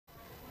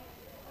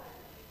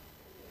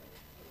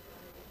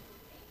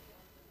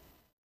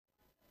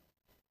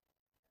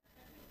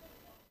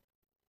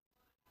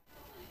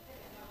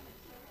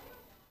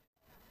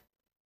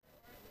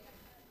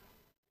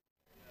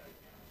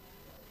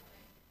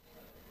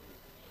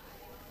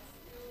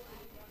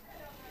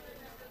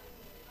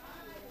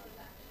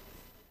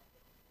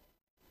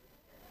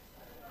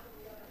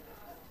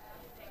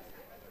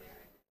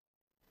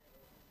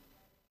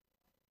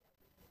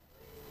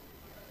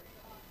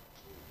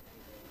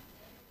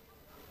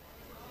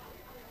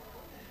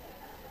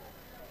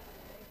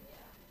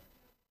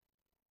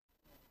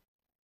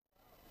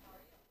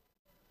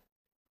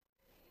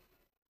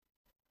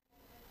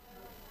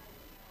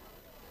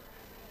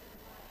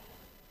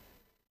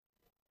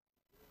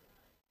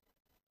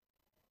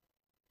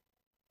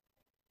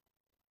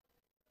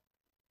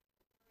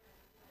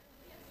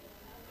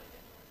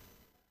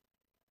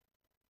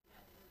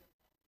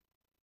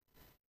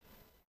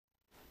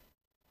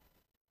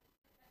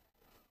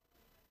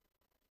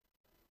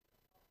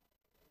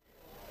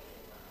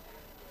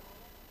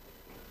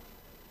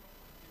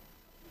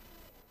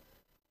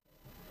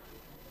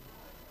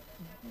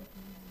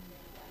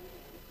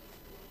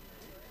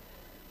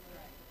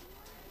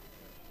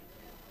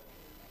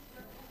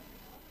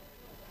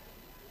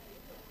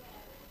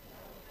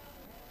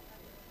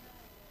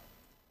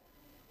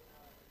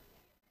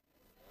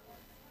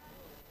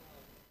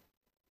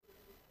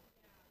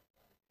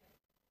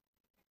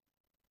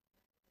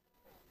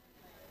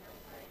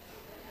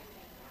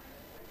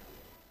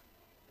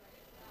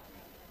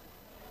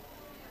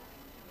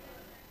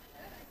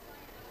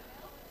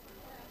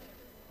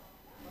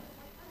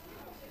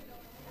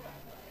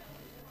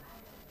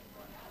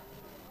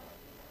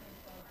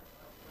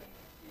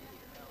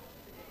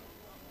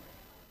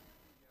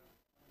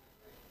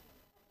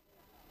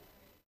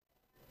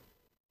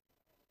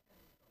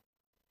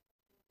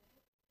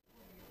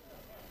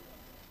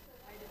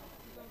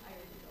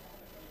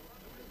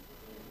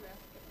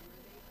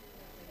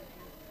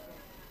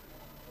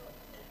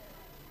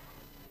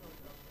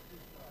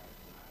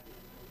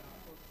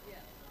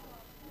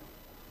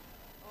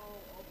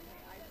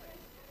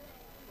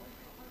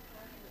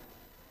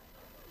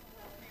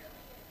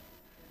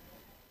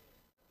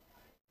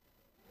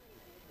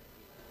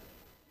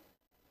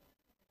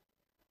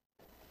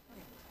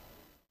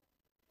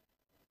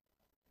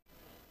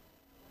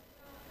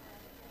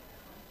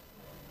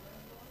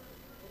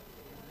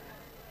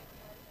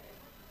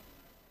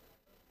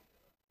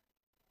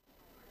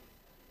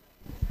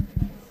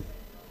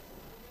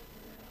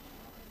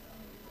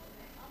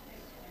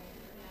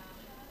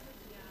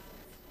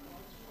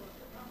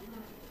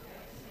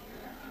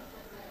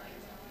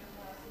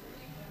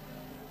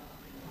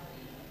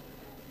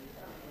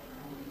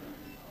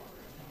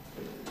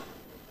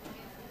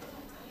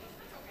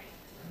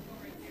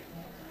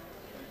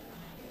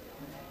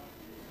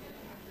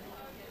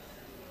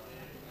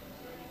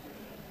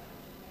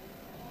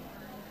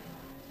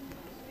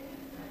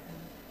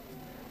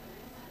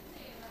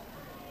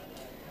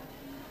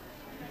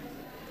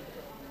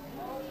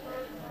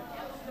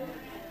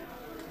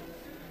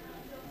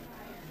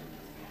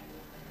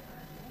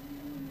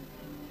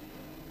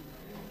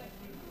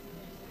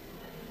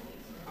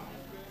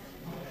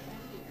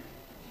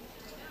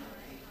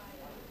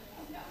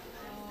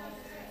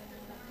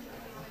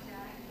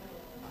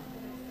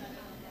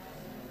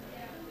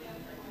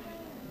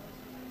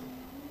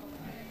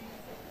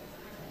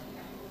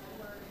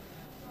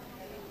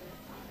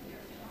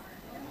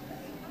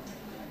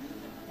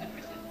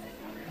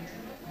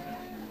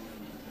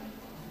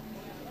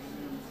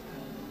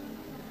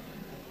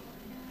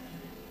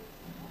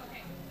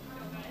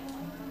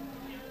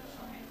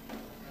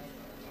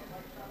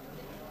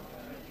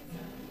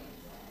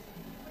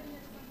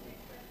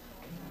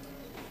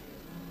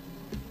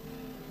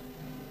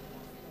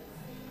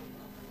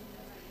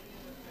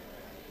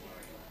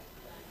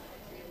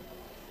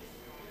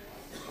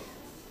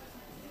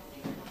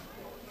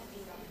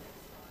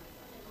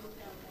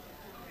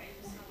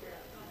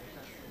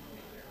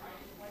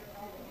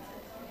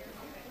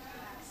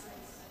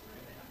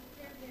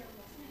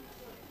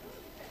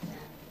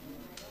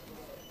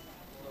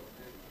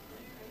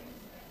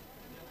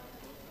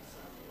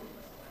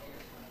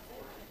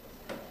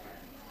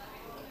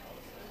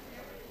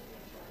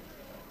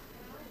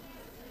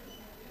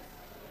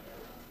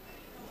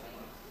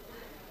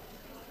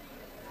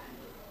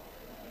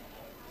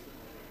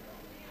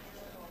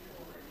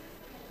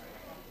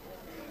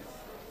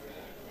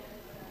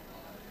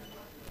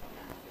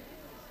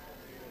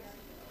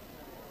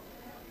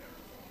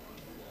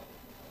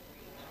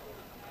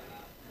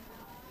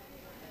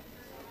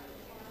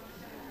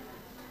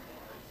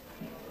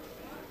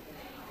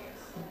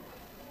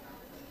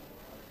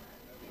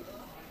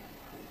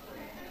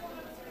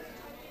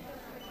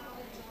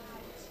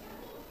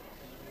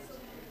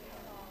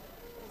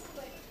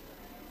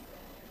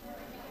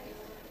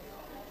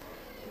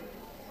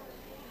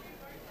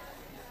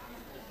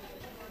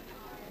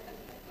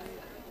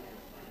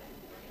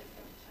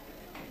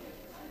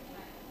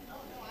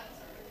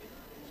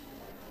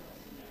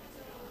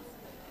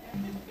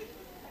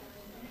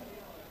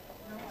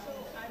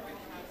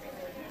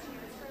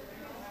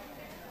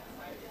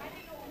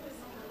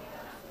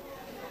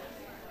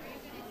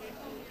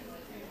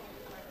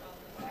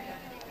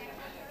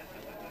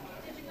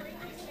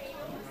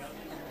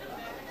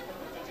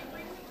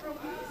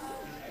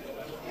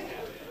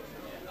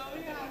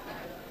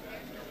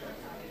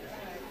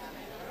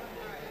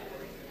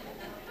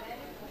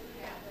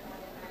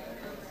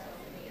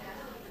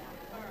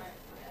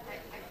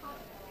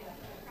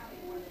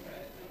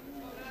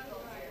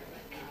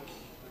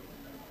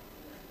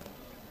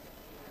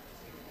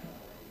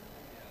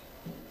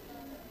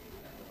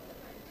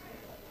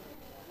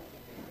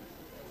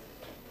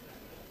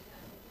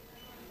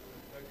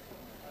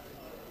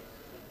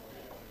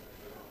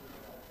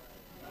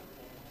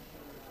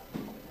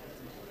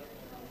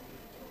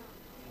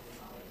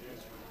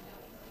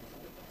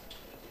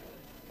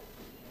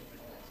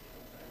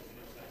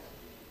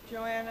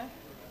Joanna?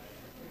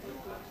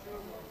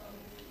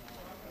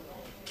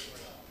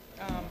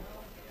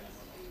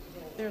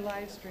 They're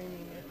live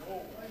streaming it,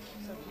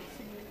 so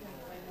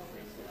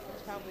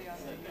it's probably on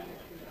the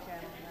YouTube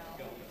channel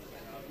now.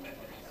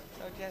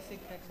 So Jessica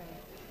can.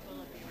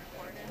 Will it be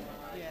recorded?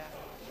 Yeah.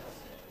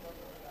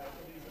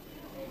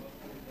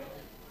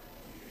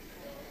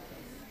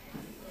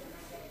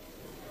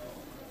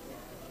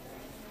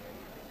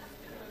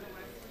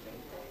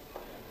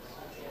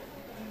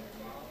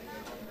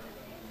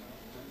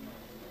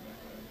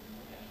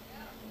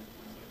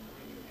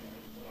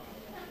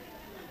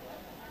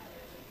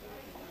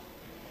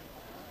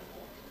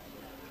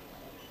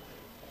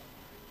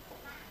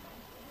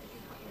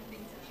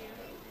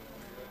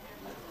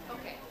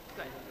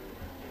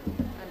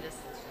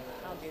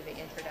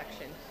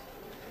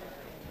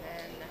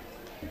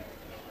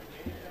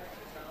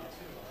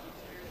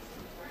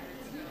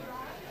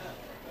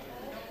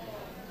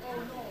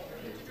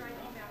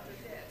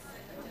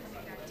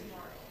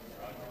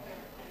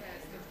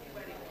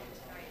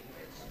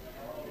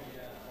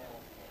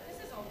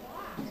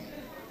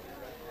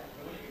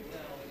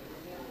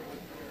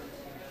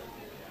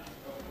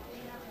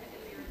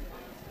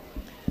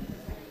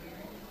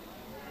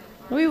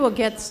 We will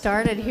get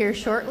started here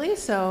shortly,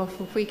 so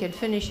if we could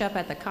finish up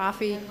at the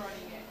coffee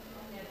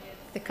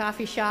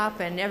shop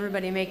and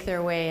everybody make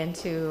their way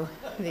into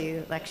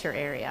the lecture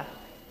area.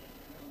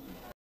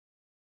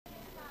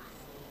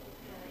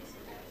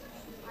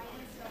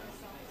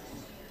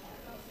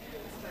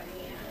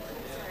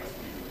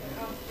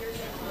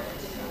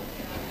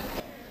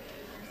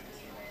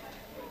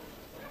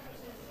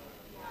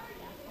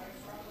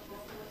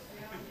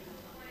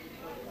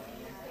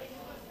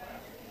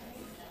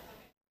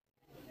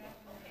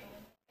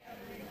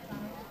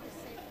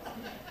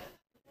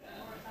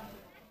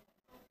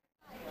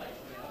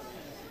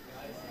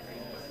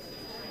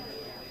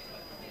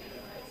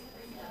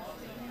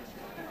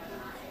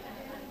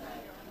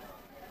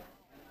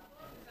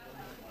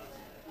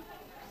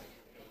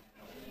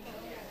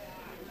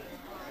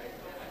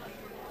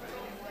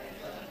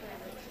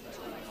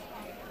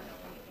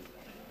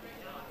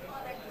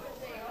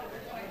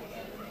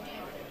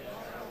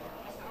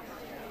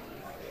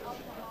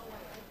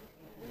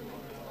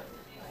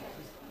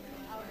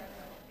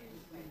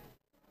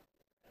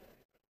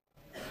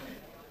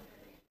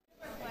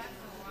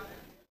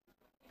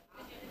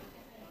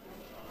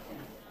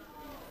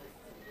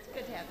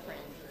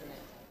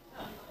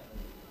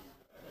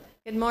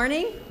 Good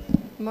morning.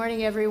 Good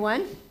morning,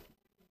 everyone.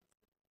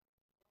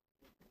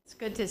 It's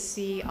good to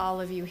see all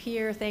of you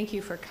here. Thank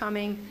you for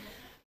coming.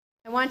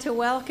 I want to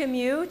welcome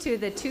you to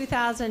the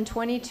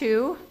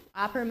 2022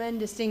 Opperman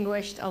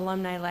Distinguished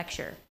Alumni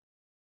Lecture.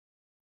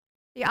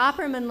 The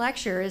Opperman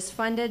Lecture is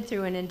funded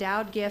through an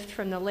endowed gift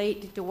from the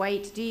late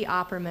Dwight D.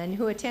 Opperman,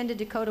 who attended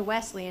Dakota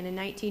Wesleyan in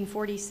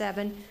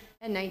 1947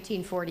 and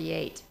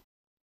 1948.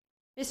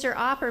 Mr.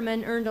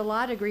 Opperman earned a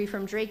law degree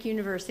from Drake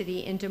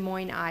University in Des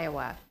Moines,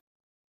 Iowa.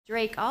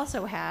 Drake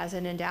also has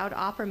an endowed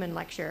Opperman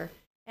Lecture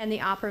and the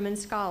Opperman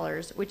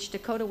Scholars, which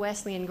Dakota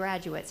Wesleyan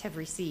graduates have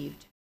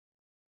received.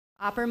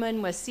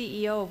 Opperman was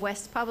CEO of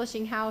West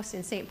Publishing House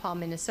in St. Paul,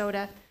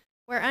 Minnesota,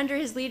 where under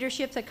his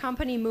leadership the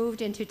company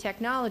moved into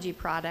technology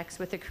products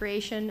with the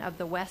creation of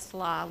the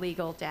Westlaw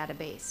Legal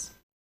Database.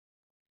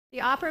 The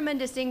Opperman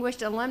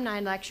Distinguished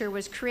Alumni Lecture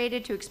was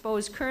created to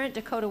expose current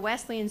Dakota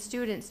Wesleyan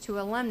students to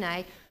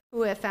alumni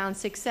who have found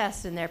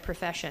success in their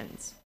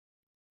professions.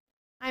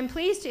 I'm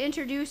pleased to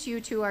introduce you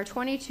to our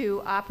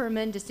 22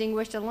 Opperman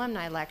Distinguished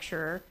Alumni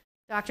Lecturer,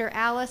 Dr.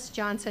 Alice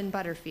Johnson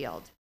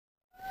Butterfield.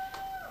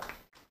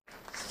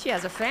 She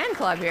has a fan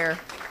club here.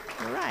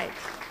 All right.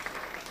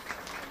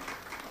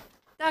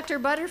 Dr.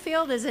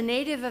 Butterfield is a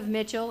native of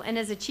Mitchell and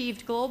has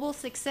achieved global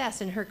success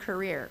in her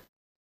career.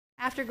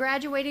 After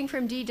graduating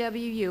from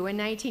DWU in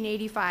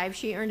 1985,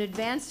 she earned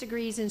advanced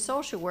degrees in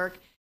social work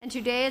and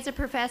today is a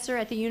professor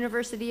at the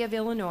University of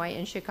Illinois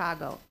in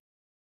Chicago.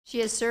 She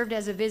has served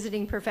as a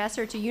visiting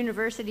professor to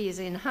universities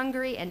in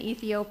Hungary and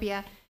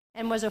Ethiopia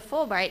and was a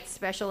Fulbright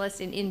Specialist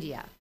in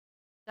India.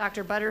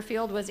 Dr.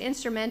 Butterfield was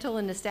instrumental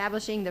in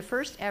establishing the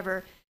first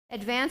ever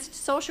advanced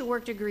social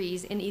work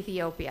degrees in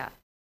Ethiopia.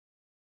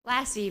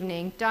 Last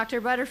evening, Dr.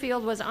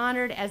 Butterfield was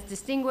honored as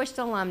Distinguished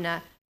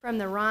Alumna from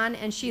the Ron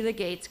and Sheila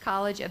Gates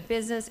College of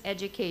Business,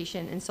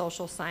 Education, and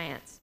Social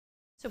Science.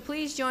 So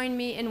please join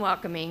me in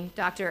welcoming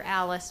Dr.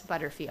 Alice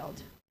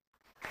Butterfield.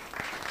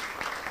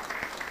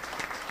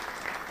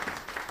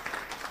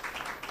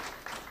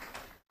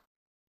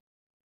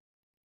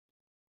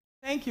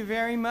 Thank you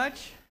very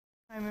much.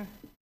 I'm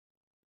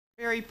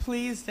very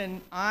pleased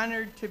and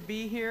honored to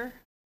be here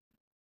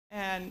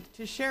and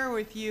to share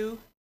with you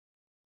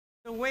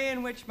the way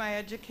in which my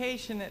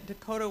education at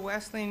Dakota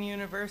Wesleyan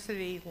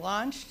University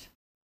launched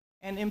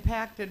and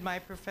impacted my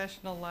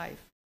professional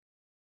life.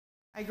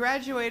 I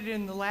graduated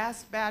in the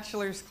last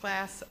bachelor's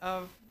class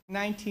of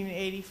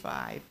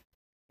 1985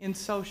 in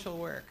social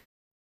work.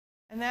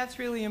 And that's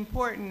really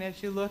important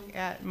as you look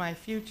at my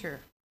future.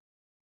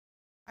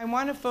 I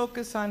want to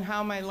focus on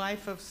how my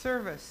life of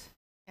service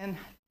and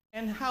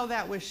and how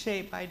that was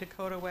shaped by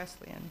Dakota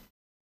Wesleyan.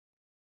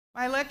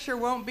 My lecture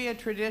won't be a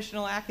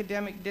traditional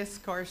academic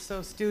discourse,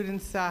 so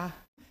students,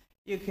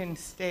 you can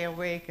stay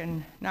awake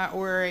and not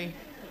worry,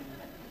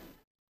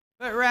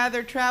 but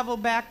rather travel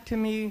back to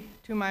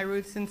my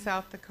roots in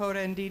South Dakota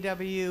and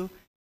DWU,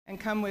 and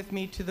come with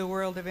me to the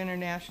world of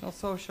international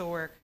social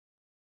work.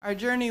 Our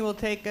journey will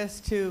take us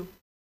to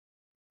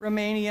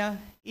Romania,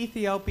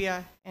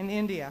 Ethiopia, and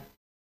India.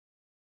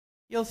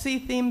 You'll see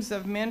themes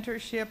of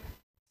mentorship,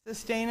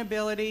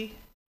 sustainability,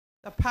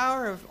 the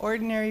power of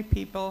ordinary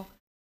people,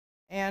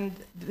 and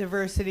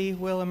diversity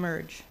will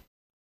emerge.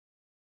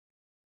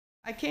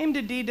 I came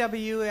to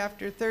DWU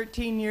after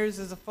 13 years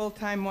as a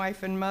full-time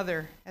wife and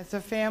mother, as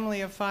a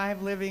family of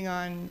 5 living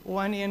on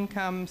one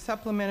income,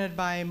 supplemented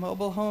by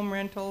mobile home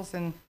rentals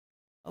and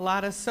a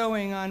lot of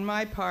sewing on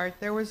my part.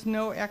 There was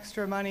no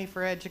extra money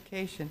for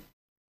education.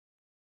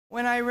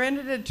 When I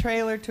rented a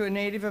trailer to a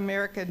Native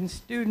American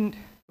student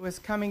who was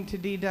coming to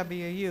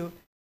DWU,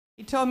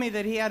 he told me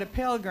that he had a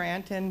Pell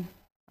Grant, and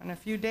in a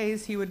few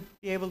days he would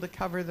be able to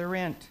cover the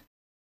rent.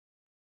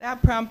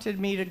 That prompted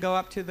me to go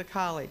up to the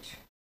college.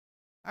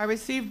 I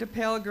received a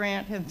Pell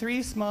Grant and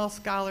 3 small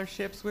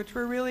scholarships, which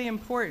were really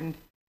important: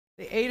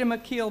 the Ada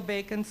McKeel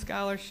Bacon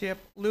Scholarship,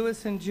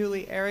 Lewis and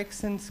Julie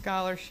Erickson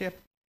Scholarship,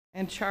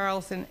 and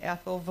Charles and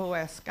Ethel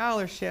Voess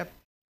Scholarship,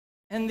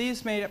 and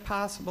these made it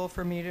possible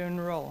for me to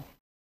enroll.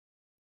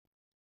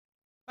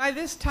 By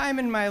this time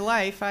in my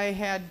life, I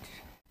had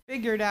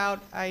figured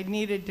out I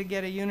needed to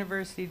get a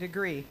university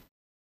degree.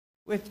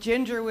 With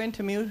Ginger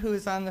Wintemute, who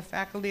was on the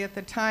faculty at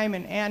the time,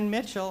 and Ann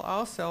Mitchell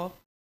also,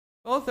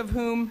 both of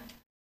whom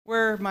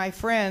were my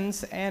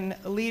friends and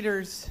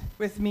leaders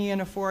with me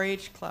in a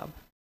 4-H club.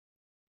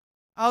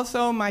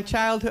 Also, my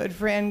childhood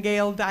friend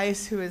Gail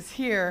Dice, who is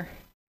here,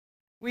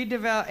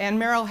 and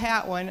Merrill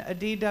Hatwin, a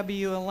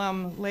DWU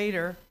alum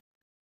later,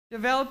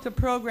 developed a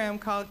program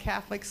called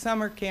Catholic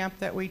Summer Camp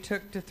that we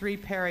took to 3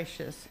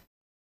 parishes.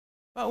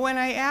 But when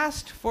I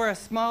asked for a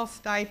small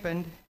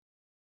stipend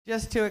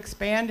just to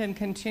expand and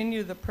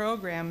continue the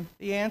program,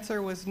 the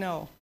answer was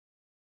no.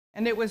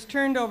 And it was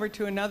turned over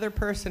to another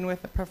person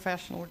with a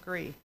professional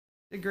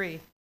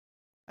degree.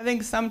 I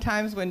think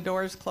sometimes when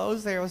doors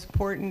close, they're as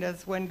important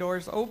as when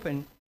doors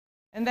open.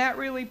 And that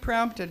really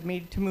prompted me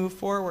to move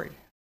forward.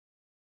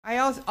 I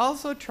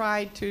also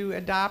tried to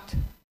adopt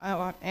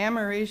an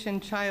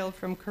Amerasian child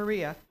from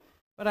Korea,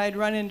 but I'd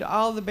run into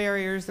all the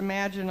barriers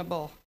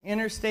imaginable: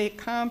 interstate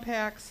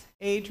compacts,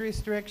 age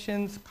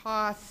restrictions,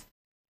 costs,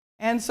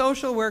 and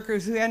social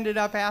workers who ended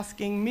up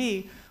asking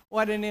me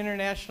what an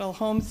international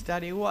home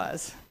study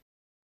was.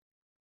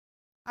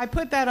 I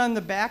put that on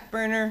the back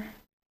burner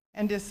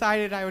and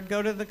decided I would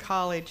go to the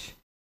college.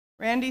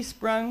 Randy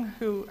Sprung,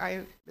 who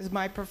is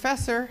my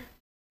professor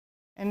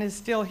and is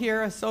still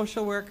here, a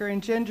social worker,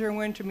 and Ginger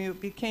Wintemute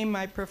became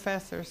my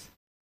professors.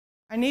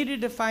 I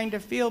needed to find a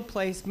field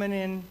placement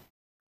in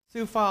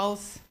Sioux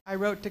Falls. I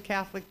wrote to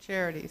Catholic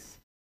Charities.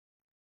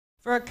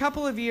 For a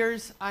couple of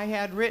years, I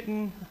had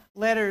written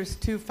letters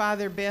to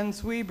Father Ben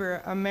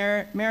Zweber, a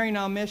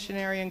Maryknoll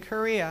missionary in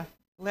Korea.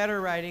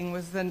 Letter writing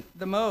was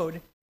the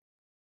mode.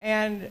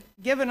 And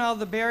given all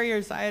the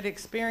barriers I had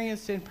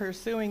experienced in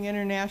pursuing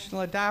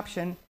international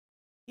adoption,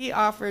 he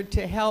offered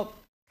to help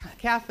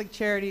Catholic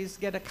Charities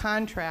get a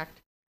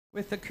contract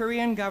with the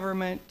Korean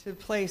government to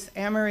place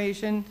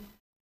Amerasian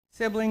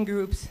sibling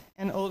groups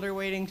and older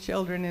waiting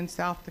children in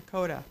South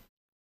Dakota.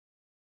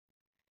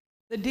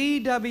 The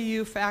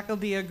DWU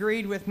faculty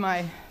agreed with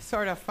my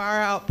sort of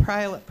far-out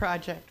pilot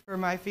project for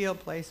my field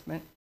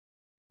placement.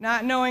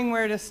 Not knowing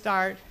where to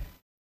start,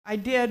 I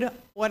did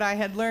what I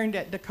had learned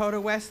at Dakota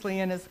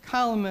Wesleyan as a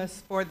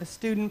columnist for the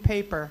student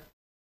paper.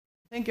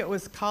 I think it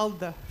was called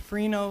the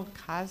Freno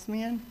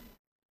Cosmian.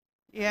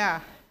 Yeah.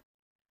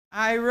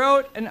 I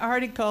wrote an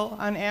article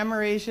on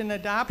Amerasian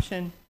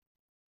adoption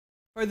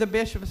for the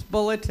Bishop's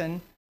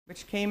Bulletin,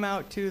 which came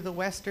out to the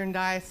Western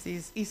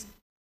Diocese,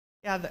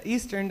 the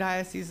Eastern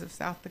Diocese of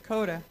South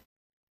Dakota.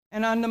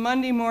 And on the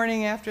Monday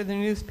morning after the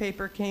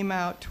newspaper came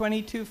out,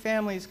 22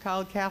 families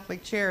called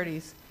Catholic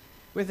Charities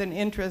with an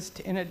interest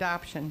in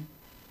adoption.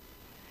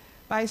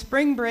 By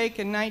spring break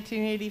in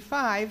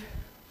 1985,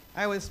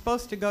 I was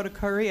supposed to go to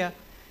Korea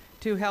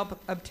to help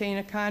obtain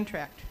a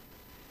contract.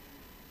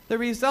 The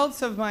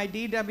results of my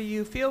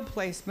DWU field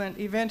placement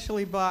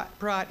eventually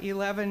brought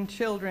 11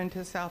 children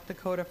to South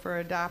Dakota for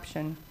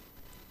adoption.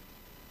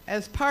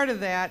 As part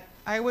of that,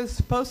 I was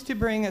supposed to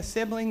bring a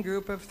sibling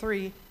group of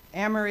 3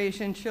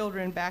 Amerasian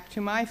children back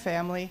to my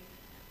family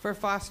for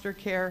foster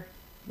care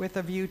with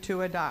a view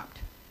to adopt.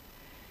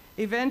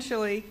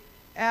 Eventually,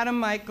 Adam,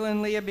 Michael,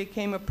 and Leah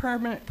became a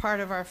permanent part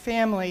of our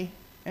family,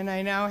 and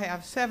I now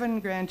have 7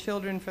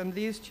 grandchildren from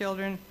these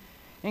children,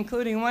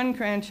 including 1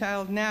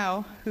 grandchild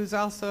now, who's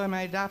also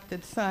my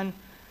adopted son,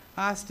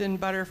 Austin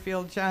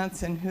Butterfield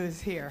Johnson, who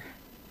is here.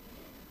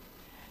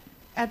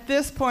 At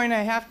this point,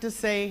 I have to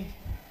say,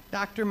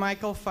 Dr.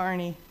 Michael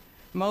Farney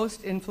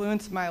most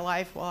influenced my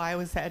life while I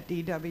was at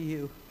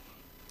DWU.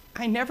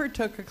 I never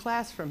took a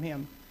class from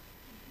him.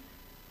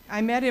 I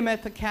met him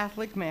at the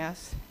Catholic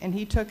Mass, and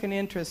he took an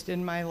interest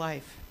in my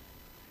life.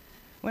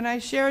 When I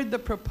shared the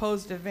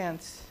proposed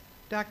events,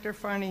 Dr.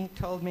 Farney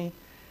told me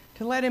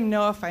to let him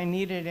know if I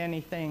needed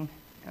anything.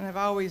 And I've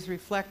always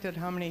reflected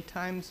how many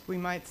times we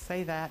might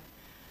say that,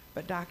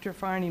 but Dr.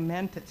 Farney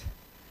meant it.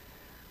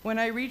 When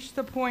I reached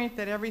the point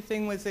that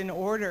everything was in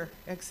order,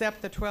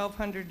 except the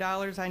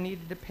 $1,200 I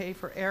needed to pay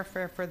for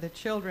airfare for the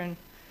children,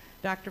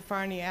 Dr.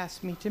 Farney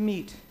asked me to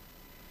meet.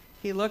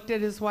 He looked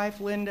at his wife,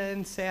 Linda,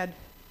 and said,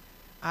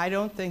 "I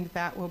don't think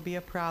that will be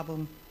a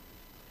problem."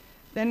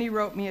 Then he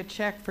wrote me a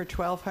check for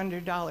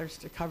 $1,200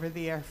 to cover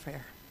the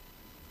airfare.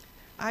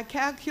 I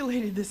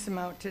calculated this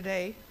amount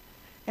today,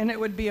 and it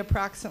would be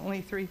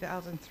approximately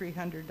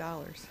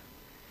 $3,300.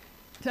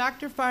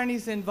 Dr.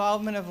 Farney's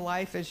involvement of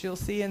life, as you'll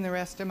see in the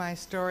rest of my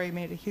story,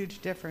 made a huge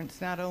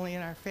difference, not only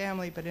in our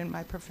family, but in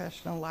my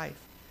professional life.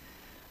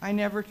 I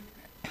never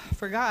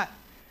forgot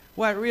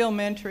what real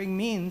mentoring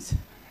means,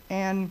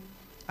 and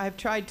I've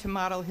tried to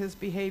model his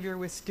behavior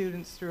with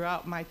students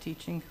throughout my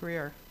teaching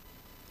career.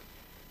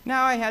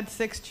 Now I had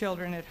 6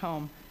 children at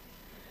home.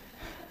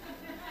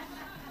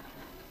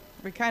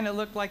 We kind of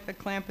looked like the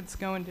Clampetts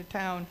going to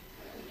town.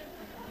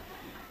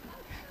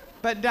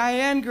 But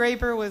Diane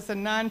Graper was a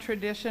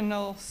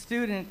non-traditional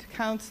student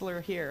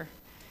counselor here,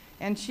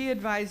 and she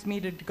advised me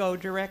to go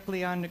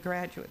directly on to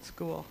graduate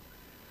school.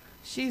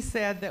 She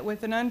said that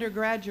with an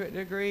undergraduate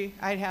degree,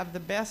 I'd have the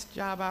best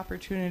job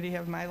opportunity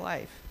of my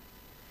life.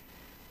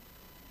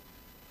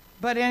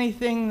 But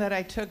anything that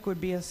I took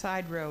would be a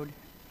side road.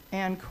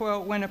 And,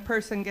 quote, "when a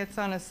person gets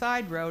on a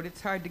side road,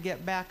 it's hard to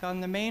get back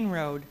on the main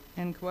road,"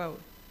 end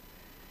quote.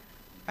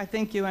 I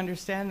think you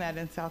understand that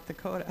in South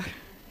Dakota.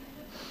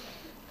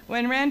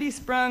 With Randy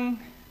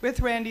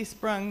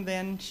Sprung,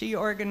 then, she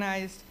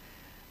organized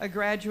a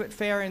graduate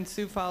fair in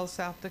Sioux Falls,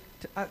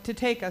 to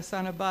take us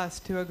on a bus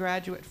to a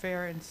graduate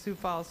fair in Sioux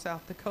Falls,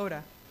 South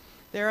Dakota.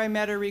 There I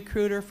met a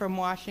recruiter from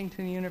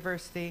Washington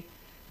University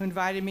who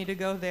invited me to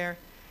go there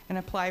and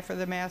apply for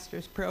the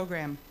master's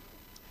program.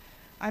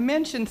 I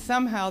mentioned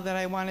somehow that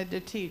I wanted to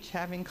teach,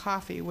 having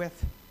coffee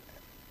with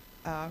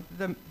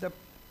the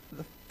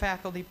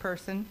faculty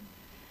person,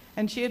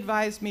 and she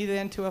advised me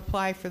then to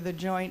apply for the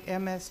joint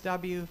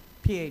MSW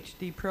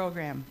PhD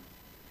program.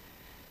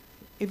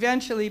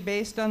 Eventually,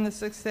 based on the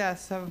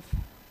success of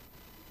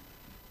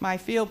my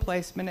field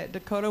placement at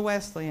Dakota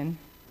Wesleyan,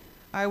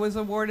 I was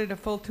awarded a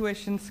full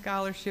tuition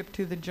scholarship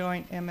to the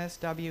joint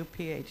MSW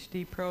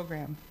PhD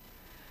program.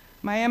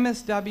 My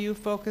MSW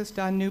focused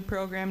on new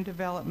program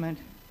development,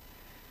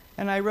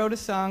 and I wrote a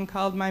song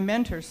called My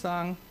Mentor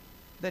Song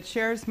that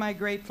shares my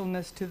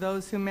gratefulness to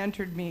those who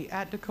mentored me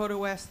at Dakota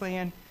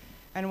Wesleyan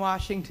and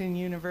Washington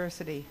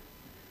University.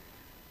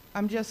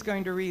 I'm just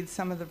going to read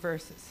some of the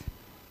verses.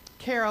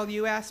 Carol,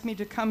 you asked me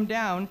to come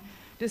down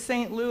to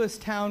St. Louis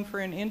town for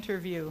an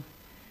interview.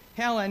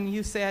 Helen,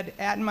 you said,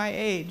 at my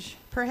age,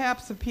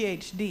 perhaps a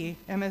PhD,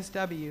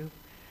 MSW.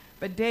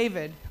 But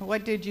David,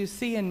 what did you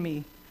see in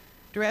me?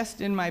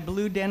 Dressed in my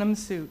blue denim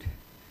suit,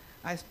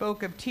 I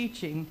spoke of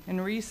teaching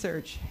and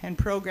research and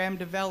program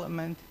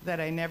development that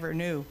I never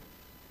knew.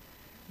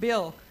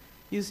 Bill,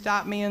 you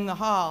stopped me in the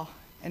hall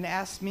and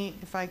asked me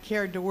if I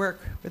cared to work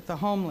with the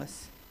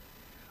homeless.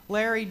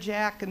 Larry,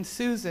 Jack, and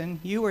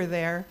Susan, you were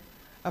there,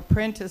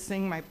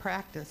 apprenticing my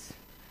practice.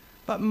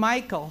 But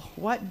Michael,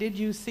 what did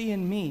you see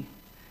in me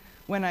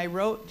when I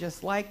wrote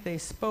just like they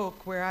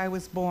spoke where I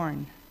was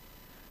born?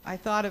 I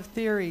thought of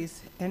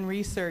theories and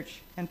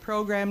research and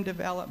program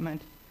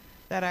development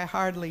that I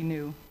hardly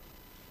knew.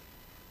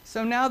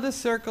 So now the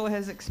circle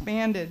has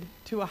expanded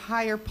to a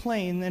higher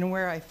plane than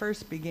where I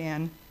first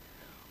began,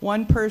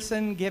 one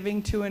person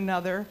giving to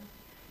another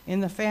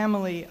in the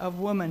family of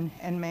woman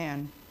and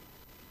man,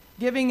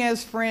 giving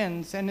as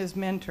friends and as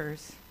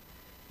mentors,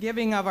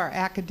 giving of our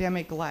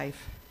academic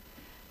life,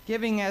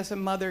 giving as a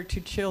mother to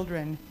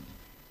children,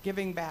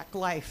 giving back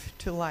life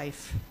to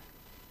life.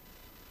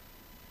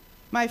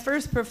 My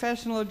first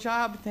professional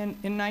job then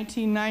in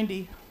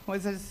 1990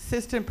 was as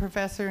assistant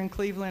professor in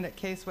Cleveland at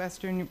Case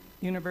Western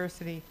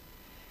University.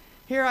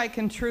 Here I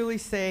can truly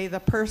say the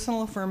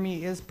personal for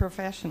me is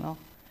professional.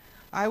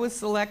 I was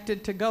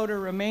selected to go to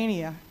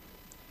Romania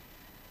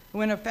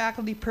when a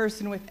faculty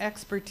person with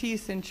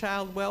expertise in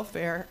child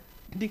welfare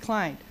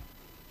declined.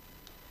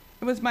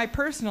 It was my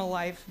personal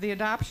life, the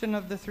adoption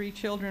of the 3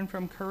 children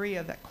from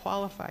Korea, that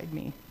qualified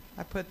me.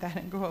 I put that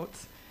in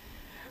quotes.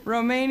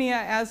 Romania,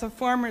 as a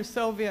former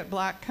Soviet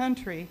bloc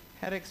country,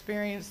 had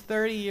experienced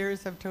 30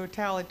 years of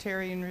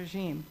totalitarian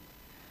regime.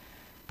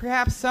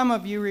 Perhaps some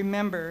of you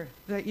remember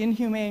the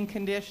inhumane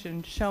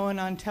conditions shown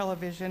on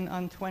television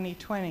on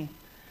 2020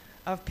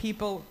 of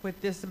people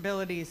with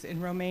disabilities in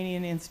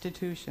Romanian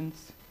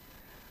institutions.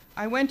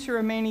 I went to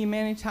Romania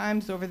many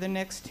times over the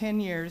next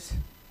 10 years.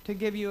 To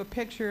give you a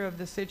picture of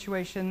the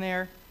situation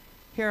there,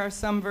 here are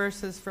some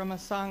verses from a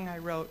song I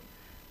wrote,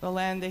 The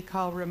Land They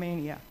Call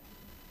Romania.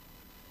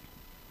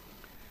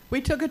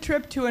 We took a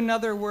trip to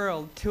another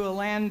world, to a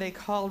land they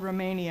called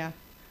Romania.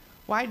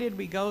 Why did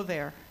we go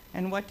there,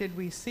 and what did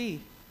we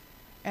see?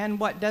 And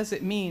what does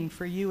it mean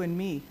for you and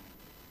me?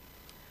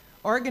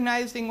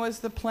 Organizing was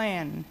the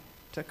plan,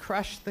 to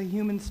crush the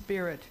human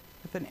spirit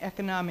with an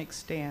economic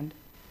stand.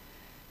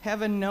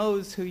 Heaven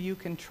knows who you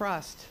can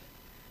trust.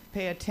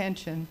 Pay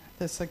attention,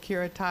 the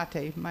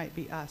Securitate might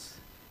be us.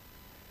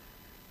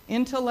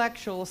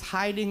 Intellectuals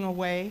hiding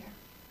away,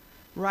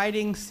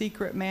 writing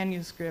secret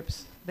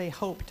manuscripts they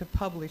hope to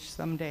publish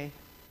someday.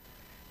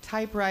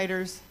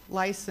 Typewriters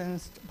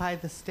licensed by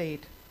the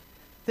state.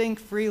 Think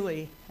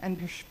freely,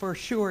 and for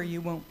sure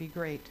you won't be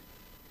great.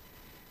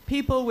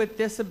 People with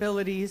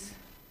disabilities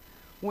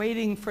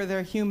waiting for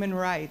their human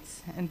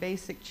rights and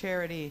basic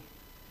charity.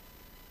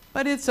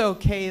 But it's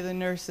okay, the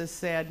nurses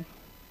said.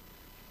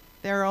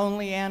 They're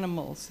only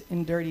animals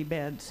in dirty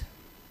beds.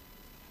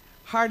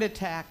 Heart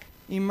attack,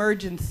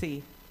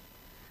 emergency.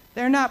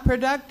 They're not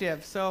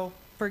productive, so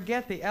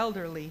forget the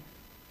elderly.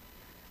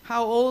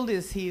 How old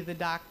is he, the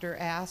doctor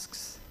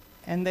asks,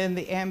 and then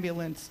the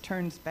ambulance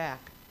turns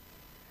back.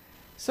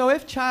 So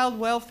if child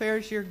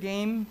welfare's your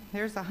game,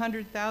 there's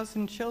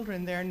 100,000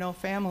 children there no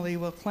family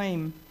will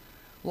claim,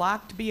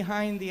 locked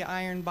behind the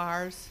iron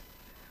bars,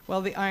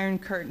 while the iron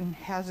curtain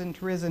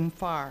hasn't risen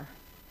far.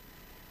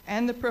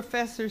 And the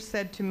professor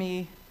said to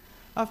me,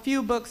 a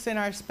few books in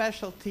our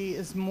specialty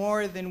is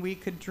more than we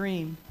could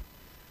dream.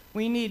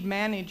 We need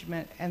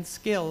management and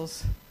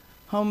skills,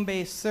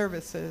 home-based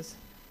services,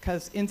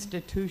 'cause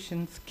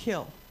institutions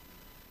kill.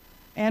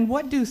 And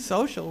what do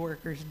social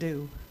workers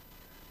do?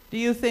 Do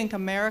you think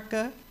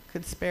America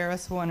could spare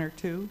us one or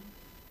two?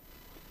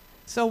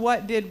 So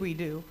what did we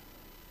do?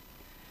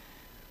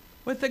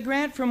 With a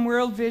grant from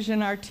World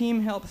Vision, our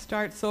team helped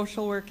start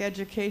social work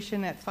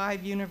education at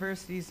 5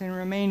 universities in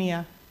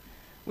Romania.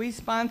 We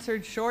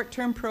sponsored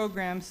short-term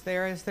programs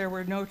there as there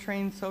were no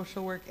trained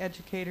social work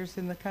educators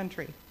in the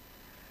country.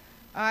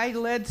 I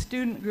led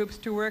student groups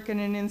to work in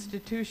an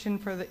institution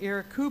for the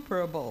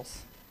irrecuperables,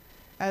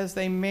 as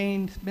they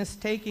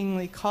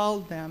mistakenly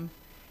called them,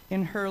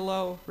 in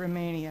Hurlo,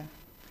 Romania.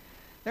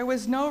 There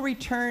was no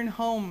return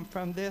home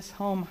from this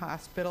home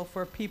hospital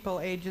for people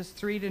ages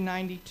 3 to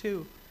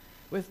 92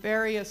 with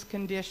various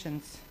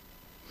conditions,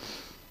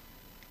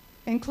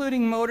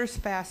 including motor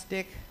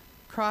spastic,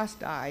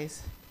 crossed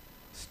eyes,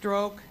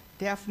 stroke,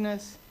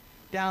 deafness,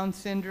 Down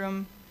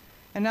syndrome,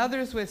 and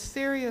others with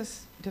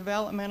serious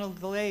developmental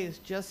delays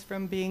just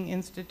from being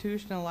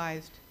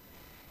institutionalized.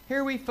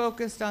 Here we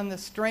focused on the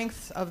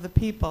strengths of the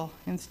people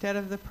instead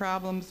of the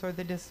problems or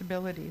the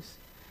disabilities.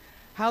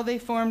 How they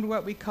formed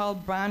what we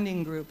called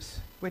bonding groups,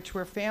 which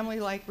were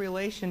family-like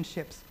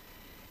relationships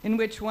in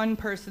which one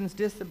person's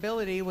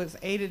disability was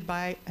aided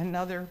by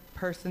another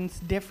person's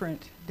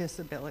different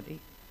disability.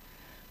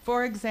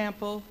 For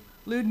example,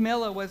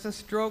 Ludmilla was a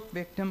stroke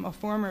victim, a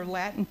former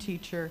Latin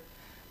teacher,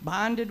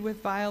 bonded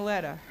with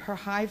Violetta, her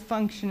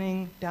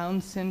high-functioning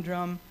Down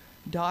syndrome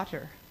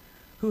daughter,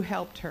 who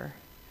helped her.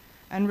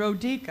 And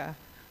Rodica,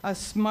 a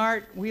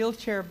smart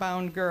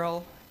wheelchair-bound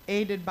girl,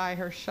 aided by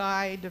her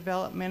shy,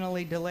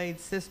 developmentally delayed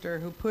sister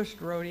who pushed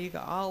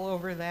Rodica all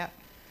over that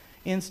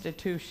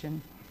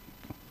institution.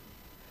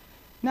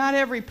 Not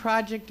every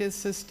project is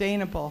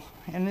sustainable,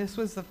 and this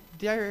was a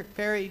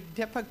very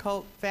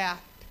difficult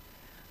fact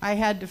I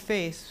had to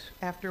face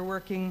after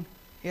working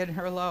in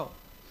Hurlo.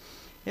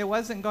 It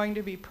wasn't going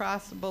to be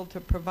possible to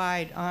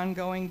provide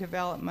ongoing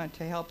development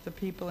to help the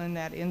people in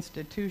that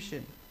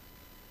institution.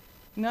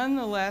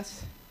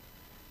 Nonetheless,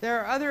 there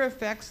are other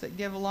effects that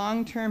give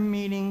long-term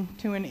meaning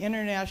to an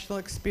international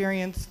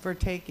experience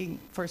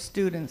for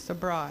students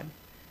abroad.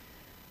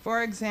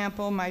 For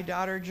example, my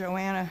daughter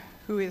Joanna,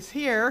 who is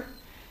here,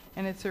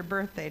 and it's her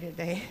birthday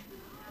today,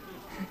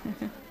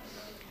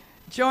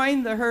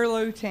 joined the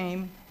Hurlo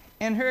team,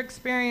 and her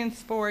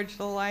experience forged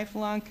a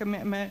lifelong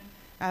commitment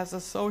as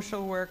a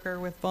social worker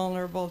with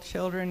vulnerable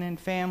children and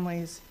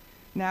families,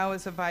 now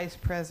as a vice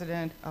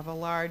president of a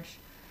large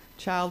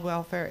child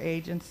welfare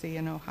agency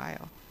in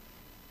Ohio.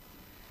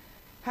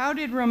 How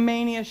did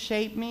Romania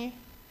shape me?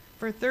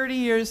 For 30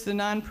 years, the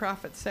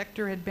nonprofit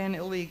sector had been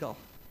illegal.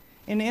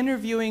 In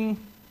interviewing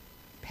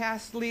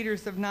past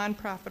leaders of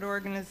nonprofit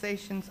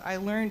organizations, I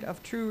learned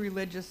of true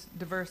religious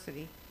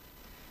diversity.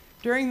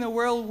 During the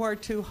World War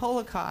II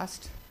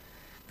Holocaust,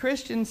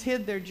 Christians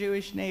hid their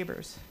Jewish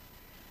neighbors.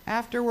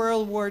 After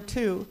World War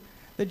II,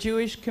 the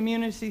Jewish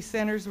community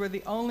centers were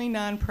the only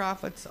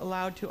nonprofits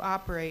allowed to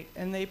operate,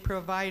 and they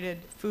provided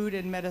food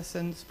and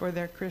medicines for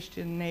their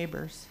Christian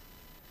neighbors.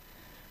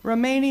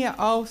 Romania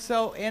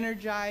also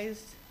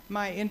energized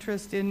my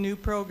interest in new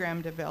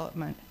program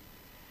development.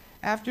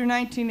 After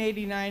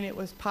 1989, it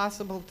was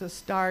possible to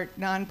start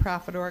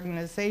nonprofit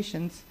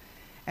organizations,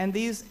 and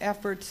these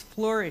efforts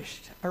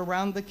flourished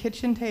around the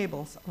kitchen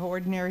tables of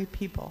ordinary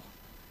people.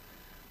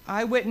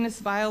 I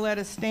witnessed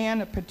Violetta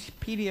Stan, a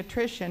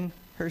pediatrician,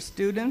 her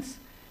students,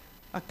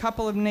 a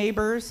couple of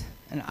neighbors,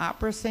 an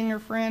opera singer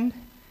friend,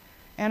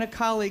 and a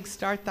colleague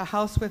start the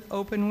House with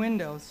Open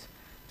Windows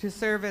to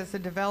serve as a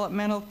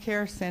developmental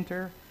care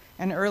center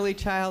and early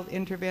child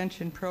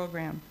intervention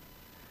program.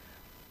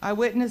 I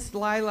witnessed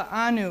Lila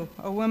Anu,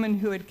 a woman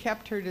who had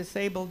kept her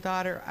disabled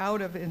daughter out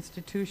of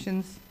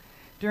institutions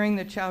during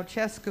the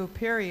Ceausescu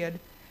period,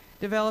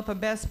 develop a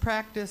best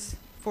practice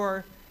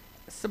for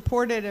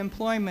supported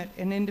employment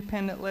and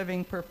independent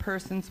living for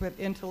persons with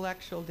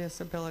intellectual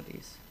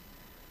disabilities.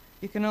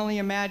 You can only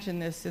imagine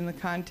this in the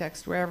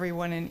context where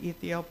everyone in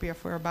Ethiopia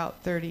for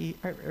about 30,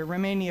 or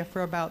Romania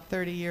for about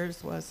 30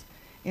 years was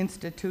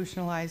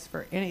institutionalized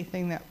for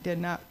anything that did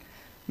not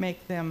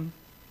make them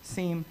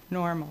seem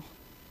normal.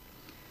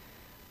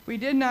 They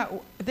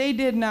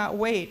did not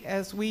wait,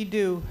 as we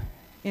do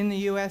in the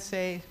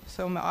USA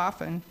so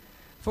often,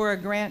 for a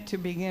grant to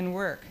begin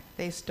work.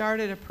 They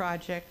started a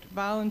project,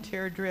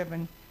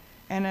 volunteer-driven,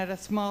 and at a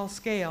small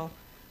scale,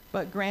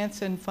 but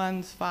grants and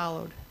funds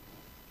followed.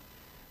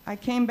 I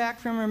came back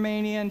from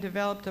Romania and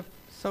developed a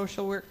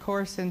social work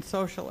course in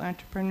social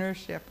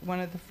entrepreneurship, one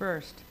of the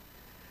first.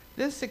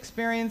 This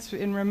experience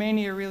in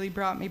Romania really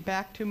brought me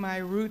back to my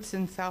roots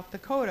in South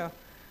Dakota,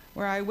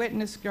 where I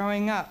witnessed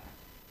growing up.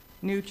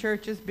 New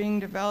churches being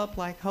developed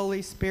like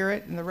Holy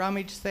Spirit and the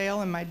rummage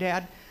sale, and my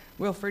dad,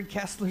 Wilfred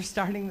Kessler,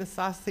 starting the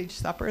sausage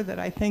supper that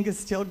I think is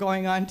still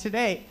going on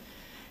today.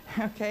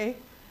 Okay?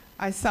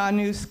 I saw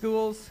new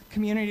schools,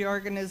 community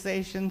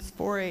organizations,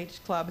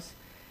 4-H clubs,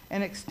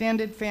 and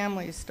extended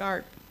families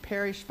start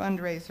parish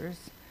fundraisers,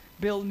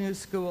 build new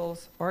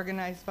schools,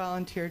 organize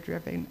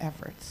volunteer-driven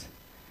efforts.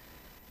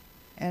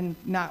 And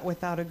not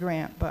without a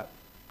grant, but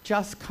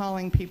just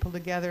calling people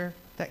together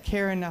that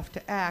care enough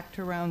to act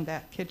around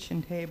that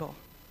kitchen table.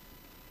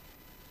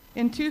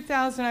 In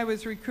 2000, I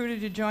was recruited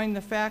to join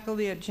the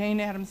faculty at Jane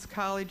Addams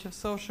College of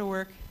Social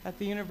Work at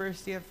the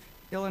University of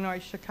Illinois,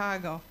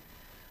 Chicago.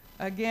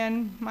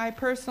 Again, my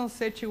personal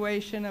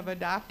situation of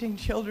adopting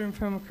children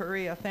from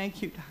Korea,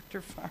 thank you,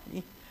 Dr.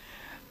 Farmi,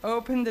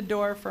 opened the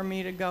door for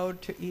me to go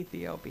to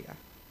Ethiopia.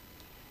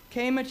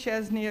 Kay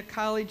McChesney, a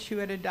college who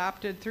had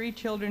adopted 3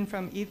 children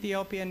from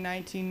Ethiopia in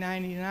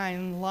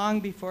 1999,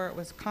 long before it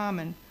was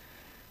common,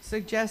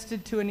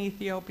 suggested to an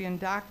Ethiopian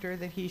doctor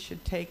that he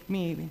should take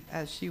me,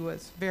 as she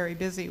was very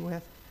busy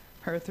with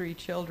her 3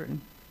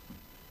 children.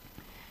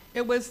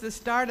 It was the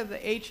start of the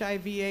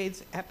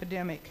HIV/AIDS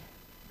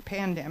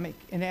pandemic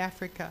in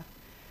Africa.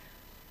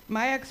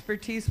 My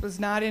expertise was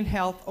not in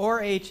health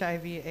or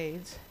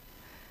HIV/AIDS,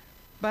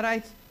 but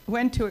I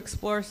went to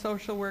explore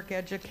social work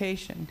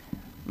education.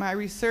 My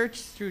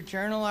research through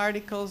journal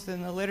articles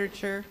in the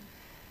literature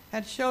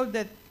had showed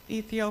that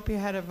Ethiopia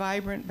had a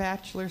vibrant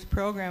bachelor's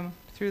program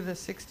through the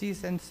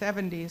 60s and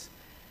 70s,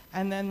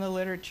 and then the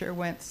literature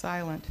went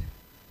silent.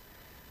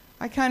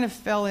 I kind of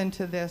fell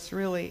into this,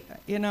 really.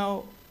 You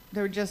know,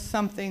 there were just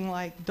something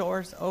like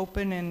doors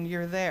open and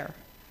you're there.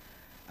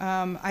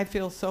 I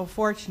feel so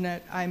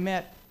fortunate. I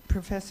met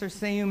Professor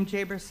Seyum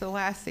Jaber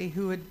Selassie,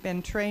 who had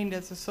been trained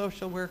as a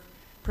social work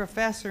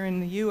professor in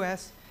the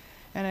US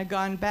and had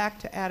gone back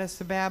to Addis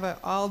Ababa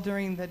all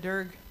during the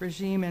Derg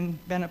regime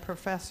and been a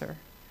professor.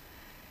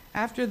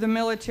 After the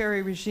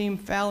military regime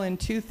fell in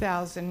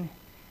 2000,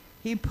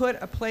 he put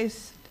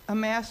a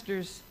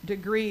master's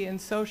degree in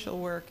social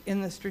work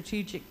in the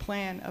strategic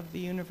plan of the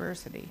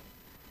university.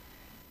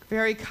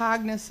 Very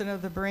cognizant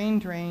of the brain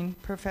drain,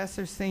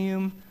 Professor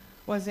Seyum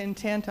was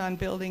intent on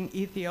building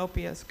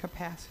Ethiopia's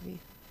capacity.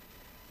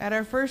 At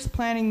our first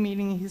planning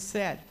meeting, he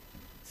said,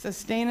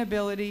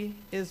 "Sustainability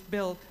is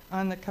built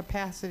on the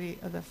capacity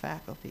of the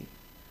faculty."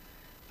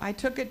 I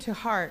took it to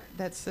heart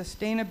that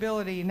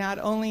sustainability, not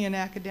only in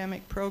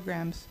academic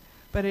programs,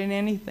 but in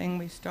anything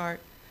we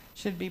start,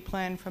 should be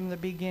planned from the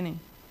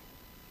beginning.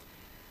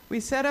 We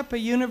set up a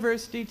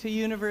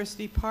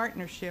university-to-university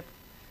partnership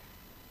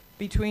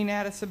between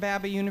Addis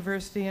Ababa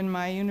University and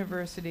my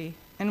university,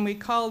 and we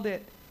called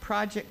it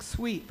Project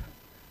SWEEP,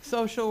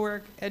 Social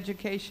Work,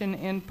 Education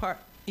in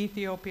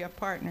Ethiopia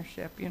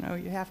Partnership. You know,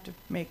 you have to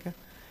make an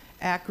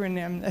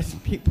acronym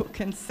that people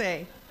can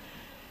say.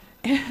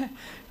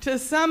 To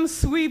some,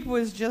 SWEEP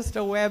was just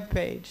a web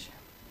page,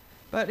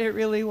 but it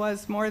really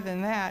was more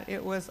than that.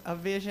 It was a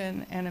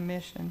vision and a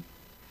mission.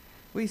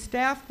 We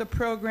staffed the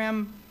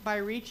program by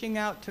reaching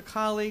out to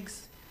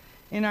colleagues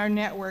in our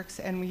networks,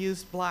 and we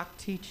used block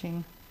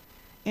teaching.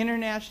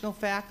 International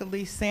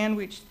faculty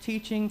sandwiched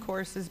teaching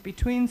courses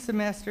between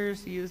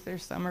semesters, used their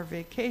summer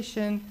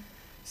vacation.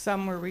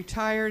 Some were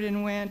retired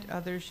and went,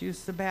 others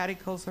used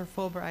sabbaticals or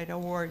Fulbright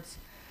awards.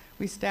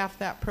 We staffed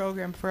that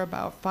program for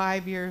about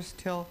 5 years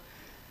till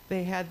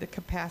they had the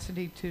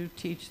capacity to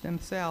teach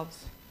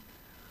themselves.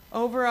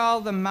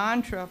 Overall, the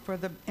mantra for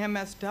the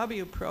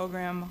MSW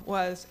program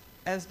was,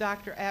 as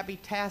Dr. Abby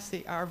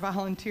Tassi, our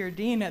volunteer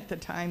dean at the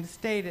time,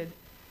 stated,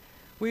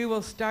 "We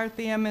will start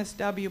the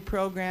MSW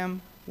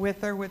program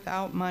with or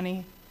without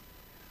money,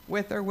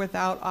 with or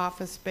without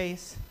office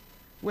space,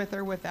 with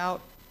or without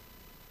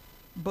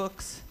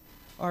books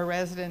or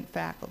resident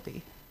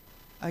faculty."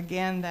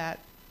 Again, that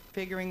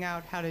figuring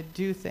out how to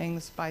do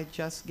things by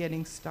just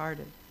getting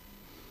started.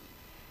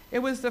 It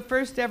was the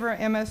first ever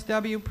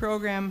MSW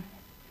program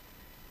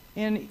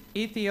in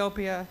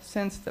Ethiopia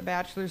since the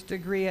bachelor's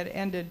degree had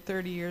ended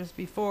 30 years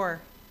before.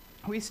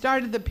 We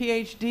started the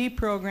PhD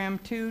program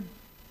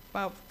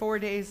about 4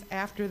 days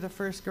after the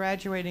first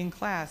graduating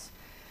class,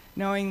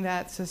 knowing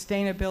that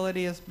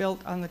sustainability is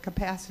built on the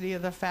capacity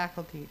of the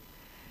faculty.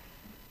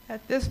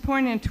 At this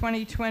point in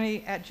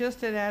 2020,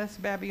 just at Addis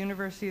Ababa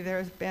University, there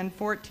has been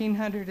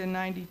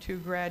 1,492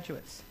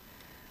 graduates.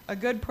 A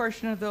good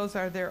portion of those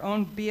are their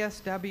own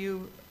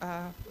BSW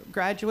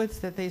graduates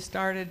that they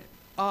started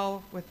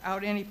all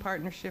without any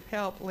partnership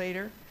help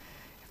later,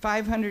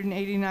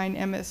 589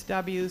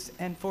 MSWs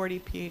and 40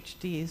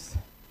 PhDs.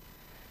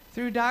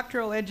 Through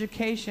doctoral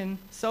education,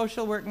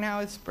 social work now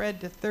is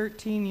spread to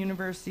 13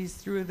 universities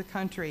through the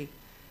country.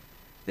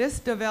 This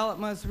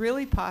development was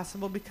really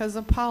possible because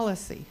of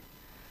policy.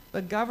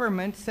 The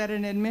government set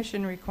an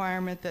admission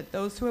requirement that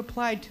those who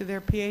applied to their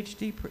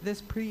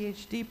this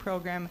PhD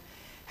program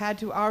had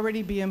to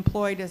already be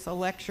employed as a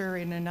lecturer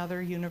in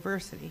another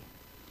university.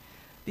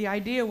 The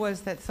idea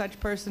was that such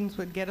persons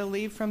would get a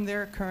leave from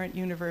their current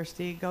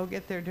university, go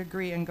get their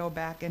degree, and go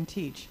back and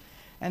teach.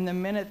 And the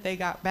minute they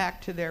got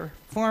back to their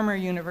former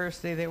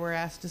university, they were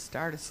asked to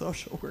start a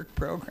social work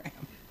program.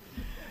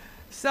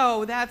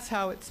 So that's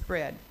how it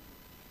spread.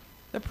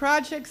 The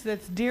projects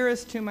that's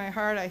dearest to my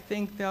heart, I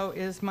think, though,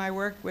 is my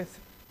work with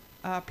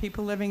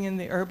people living in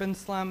the urban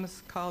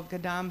slums called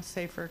Addams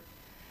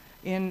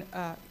in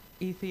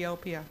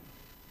Ethiopia.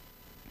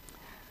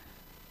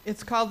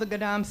 It's called the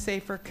Addams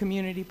Safer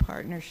Community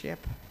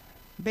Partnership.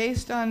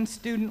 Based on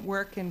student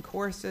work and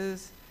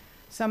courses,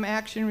 some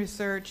action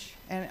research,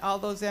 and all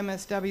those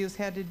MSWs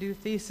had to do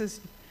thesis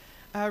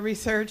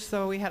research,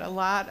 so we had a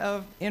lot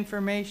of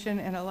information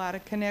and a lot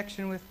of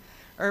connection with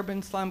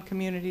urban slum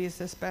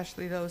communities,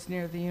 especially those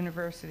near the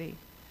university.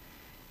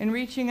 In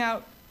reaching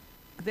out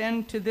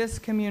then to this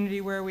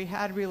community where we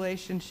had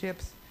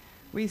relationships,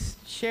 we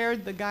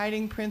shared the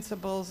guiding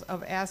principles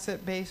of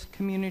asset-based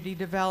community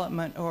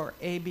development, or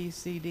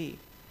ABCD.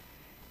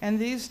 And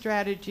these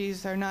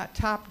strategies are not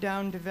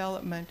top-down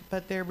development,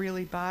 but they're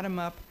really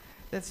bottom-up,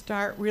 that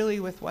start really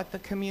with what the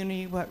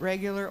community, what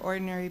regular,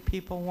 ordinary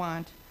people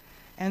want,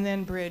 and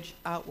then bridge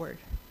outward.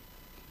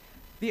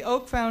 The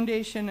Oak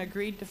Foundation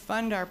agreed to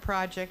fund our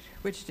project,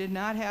 which did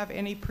not have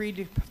any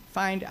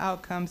predefined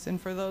outcomes. And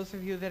for those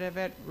of you that have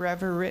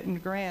ever written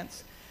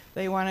grants,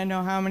 they want to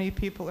know how many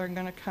people are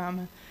going to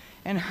come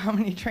and how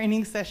many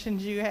training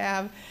sessions you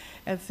have,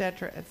 et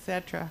cetera, et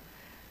cetera.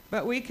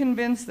 But we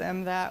convinced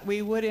them that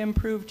we would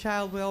improve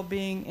child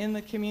well-being in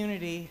the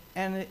community,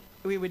 and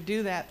we would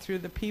do that through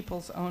the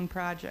people's own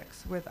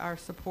projects with our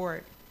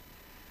support.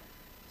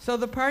 So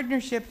the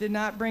partnership did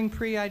not bring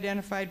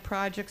pre-identified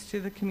projects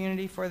to the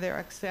community for their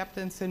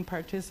acceptance and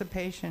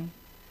participation.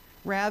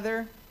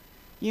 Rather,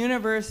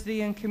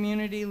 university and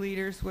community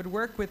leaders would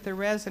work with the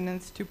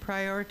residents to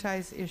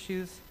prioritize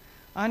issues,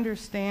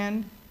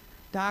 understand,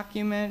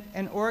 document,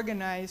 and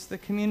organize the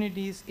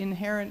community's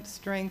inherent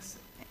strengths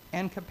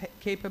and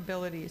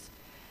capabilities,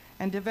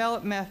 and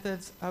develop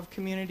methods of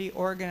community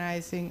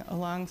organizing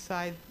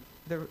alongside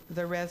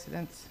the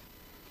residents.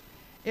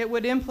 It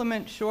would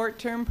implement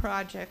short-term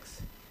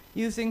projects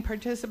using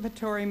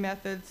participatory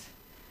methods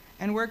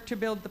and work to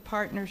build the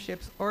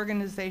partnership's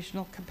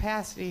organizational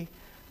capacity,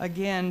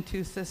 again,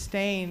 to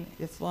sustain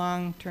its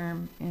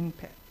long-term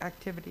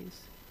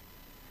activities.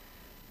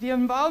 The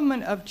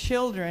involvement of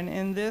children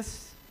in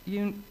this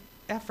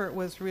effort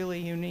was really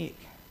unique.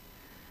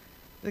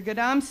 The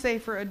Addams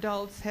Safer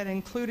adults had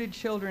included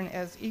children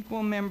as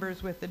equal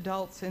members with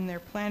adults in their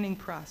planning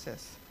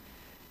process.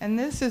 And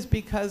this is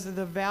because of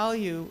the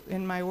value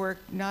in my work,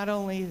 not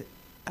only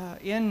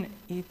in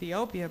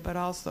Ethiopia, but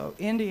also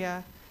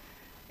India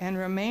and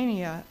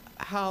Romania,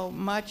 how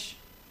much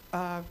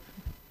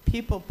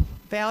people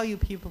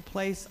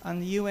place on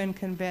the UN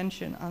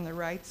Convention on the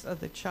Rights of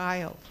the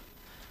Child.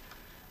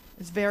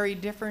 It's very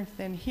different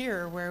than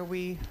here, where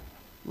we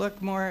look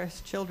more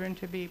as children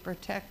to be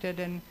protected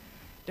and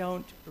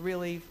don't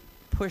really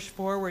push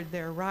forward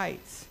their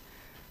rights.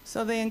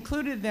 So they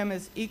included them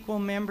as equal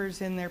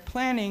members in their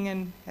planning,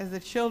 and as the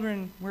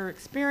children were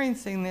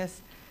experiencing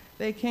this,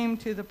 they came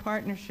to the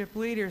partnership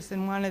leaders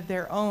and wanted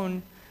their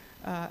own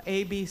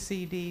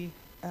ABCD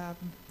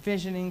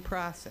visioning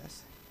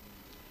process.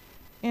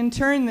 In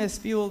turn, this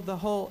fueled the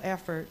whole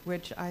effort,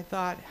 which I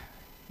thought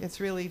it's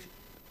really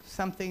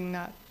something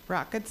not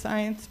rocket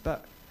science,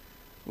 but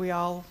we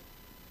all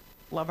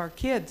love our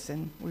kids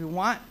and we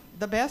want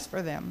the best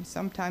for them,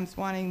 sometimes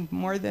wanting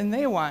more than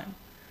they want,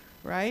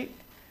 right?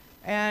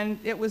 And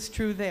it was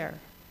true there.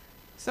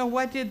 So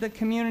what did the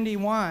community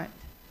want?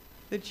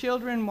 The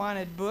children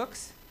wanted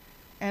books,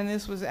 and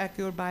this was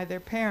echoed by their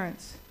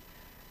parents.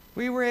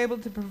 We were able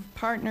to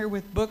partner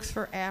with Books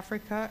for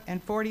Africa,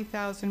 and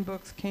 40,000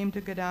 books came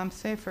to Addams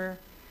Safer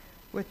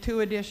with 2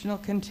 additional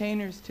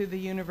containers to the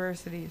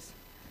universities.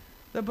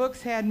 The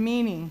books had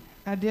meaning,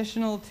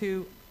 additional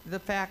to the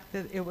fact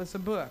that it was a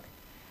book,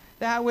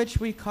 that which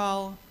we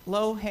call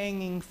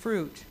low-hanging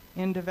fruit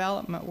in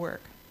development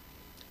work.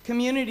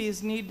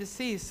 Communities need to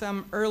see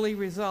some early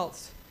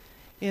results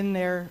in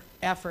their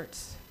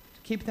efforts,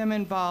 to keep them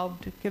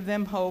involved, to give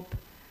them hope,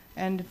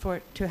 and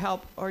to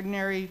help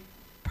ordinary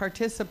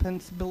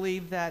participants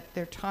believe that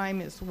their time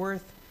is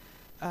worth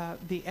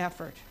the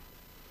effort.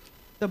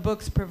 The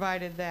books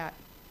provided that.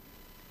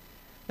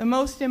 The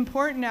most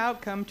important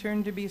outcome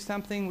turned to be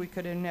something we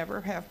could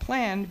never have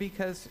planned,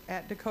 because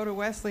at Dakota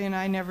Wesleyan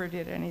I never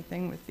did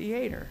anything with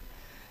theater.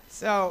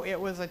 So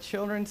it was a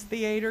children's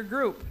theater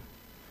group.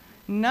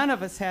 none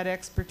of us had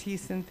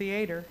expertise in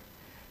theater.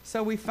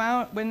 So we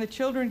found, when the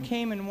children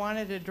came and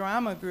wanted a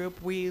drama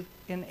group, we,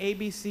 in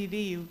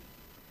ABCD,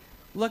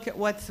 look at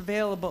what's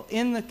available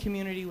in the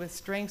community with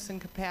strengths and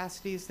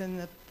capacities, and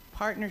the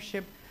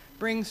partnership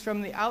brings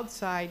from the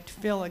outside to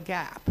fill a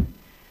gap.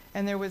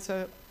 And there was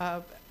a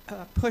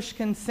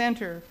Pushkin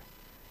Center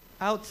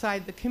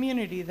outside the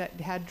community that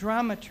had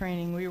drama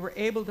training. We were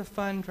able to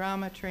fund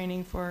drama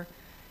training for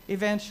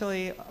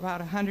eventually about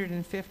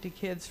 150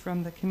 kids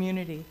from the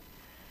community.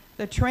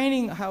 The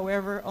training,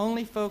 however,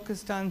 only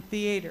focused on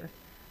theater,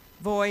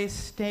 voice,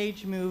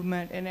 stage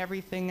movement, and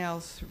everything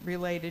else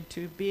related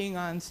to being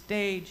on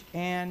stage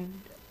and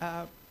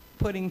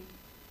putting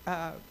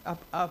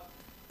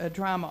a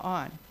drama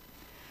on.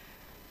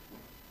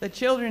 The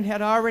children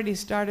had already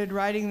started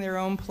writing their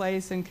own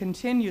plays and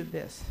continued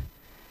this.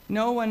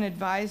 No one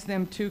advised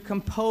them to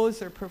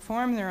compose or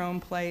perform their own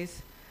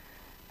plays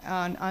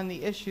on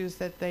the issues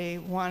that they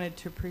wanted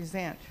to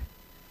present.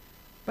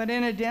 But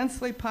in a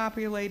densely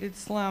populated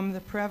slum,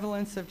 the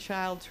prevalence of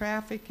child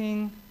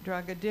trafficking,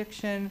 drug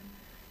addiction,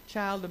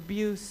 child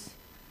abuse,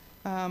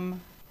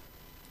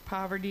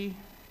 poverty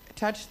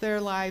touched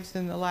their lives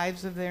and the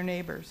lives of their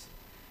neighbors.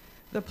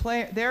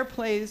 Their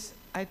plays,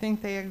 I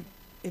think they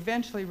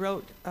eventually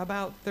wrote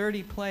about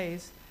 30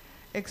 plays,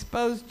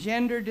 exposed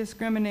gender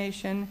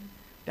discrimination,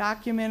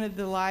 documented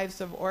the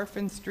lives of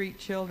orphan street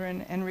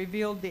children, and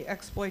revealed the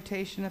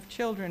exploitation of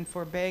children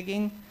for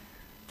begging,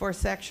 for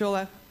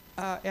sexual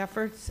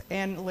efforts,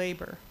 and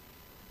labor.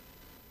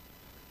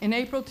 In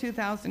April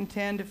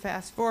 2010, to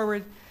fast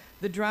forward,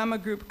 the drama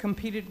group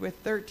competed with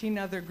 13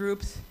 other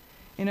groups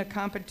in a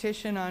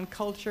competition on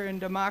culture and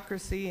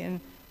democracy and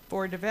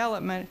for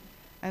development,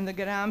 and the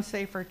Gadam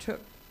Sefer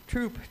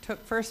troupe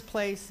took first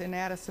place in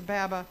Addis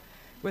Ababa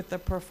with the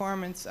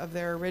performance of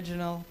their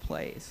original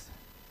plays.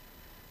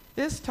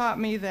 This taught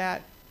me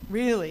that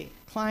really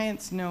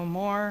clients know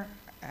more,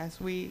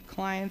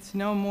 clients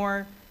know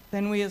more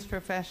than we as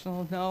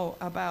professionals know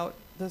about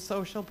the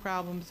social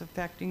problems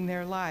affecting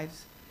their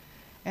lives.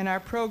 And our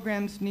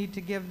programs need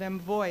to give them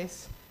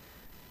voice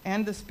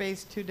and the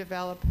space to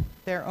develop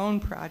their own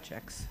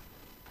projects.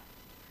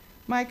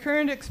 My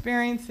current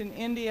experience in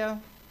India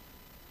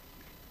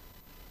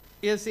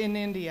is in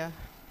India.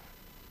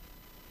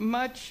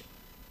 Much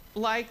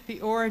like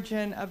the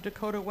origin of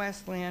Dakota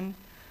Wesleyan,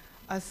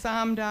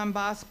 Assam Don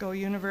Bosco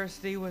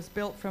University was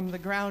built from the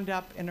ground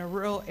up in a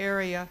rural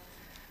area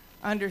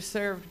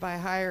underserved by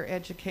higher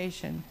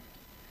education.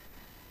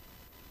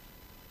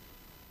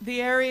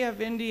 The area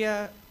of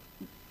India,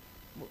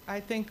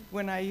 I think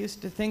when I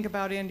used to think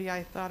about India,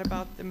 I thought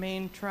about the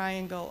main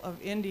triangle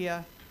of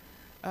India,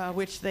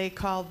 which they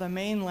call the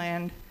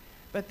mainland,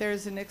 but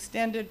there's an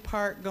extended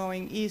part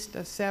going east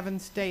of 7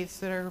 states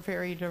that are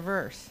very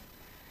diverse.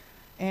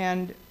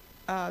 And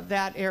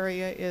that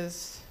area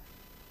is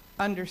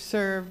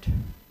underserved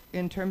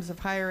in terms of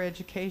higher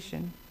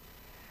education.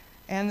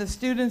 And the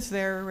students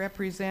there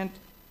represent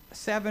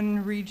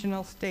 7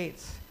 regional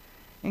states,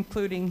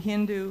 including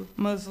Hindu,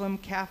 Muslim,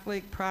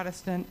 Catholic,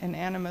 Protestant, and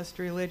animist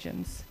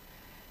religions.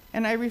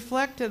 And I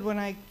reflected when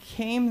I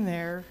came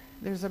there,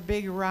 there's a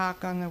big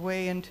rock on the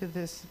way into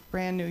this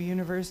brand new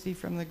university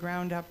from the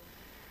ground up,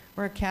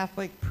 where a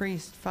Catholic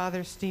priest,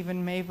 Father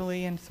Stephen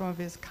Mabley, and some of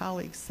his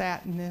colleagues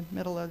sat in the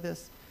middle of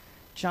this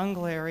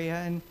jungle area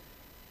and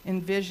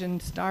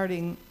envisioned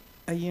starting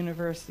a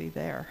university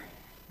there.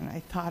 And I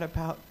thought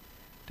about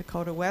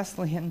Dakota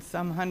Wesleyan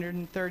some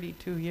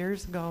 132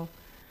 years ago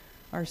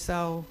or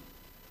so.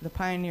 The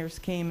pioneers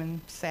came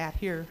and sat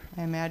here,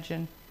 I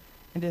imagine,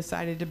 and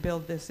decided to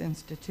build this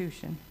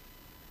institution.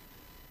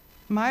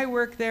 My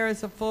work there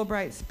as a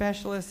Fulbright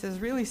Specialist is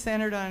really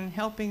centered on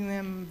helping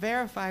them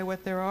verify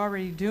what they're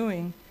already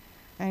doing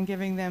and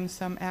giving them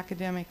some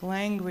academic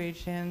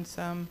language and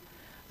some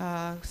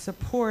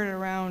support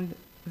around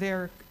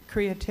their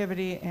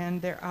creativity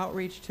and their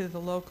outreach to the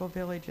local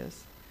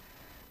villages.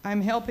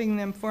 I'm helping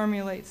them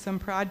formulate some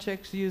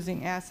projects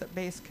using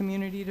asset-based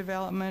community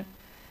development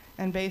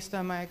and based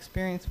on my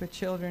experience with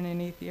children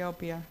in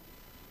Ethiopia.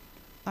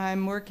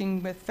 I'm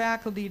working with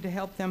faculty to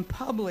help them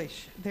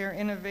publish their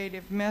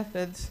innovative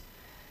methods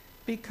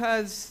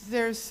because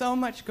there's so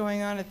much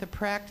going on at the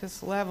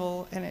practice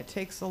level, and it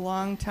takes a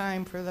long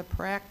time for the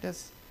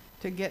practice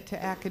to get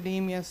to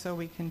academia so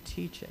we can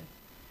teach it.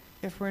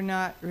 If we're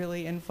not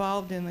really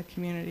involved in the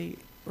community,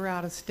 we're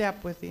out of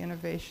step with the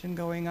innovation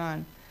going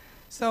on.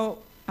 So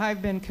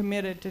I've been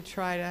committed to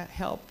try to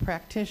help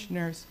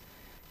practitioners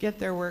get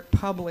their work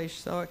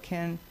published so it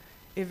can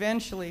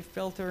eventually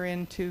filter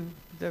into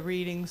the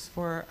readings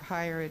for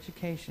higher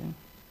education.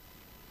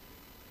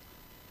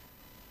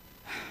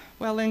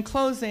 Well, in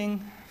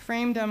closing,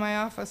 framed on my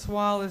office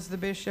wall is the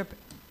Bishop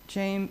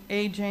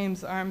A.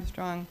 James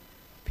Armstrong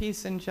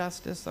Peace and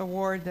Justice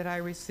Award that I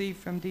received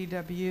from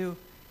DWU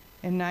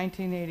in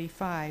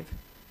 1985.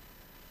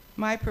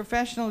 My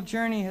professional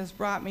journey has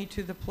brought me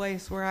to the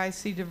place where I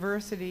see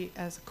diversity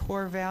as a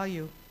core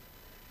value,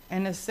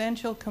 an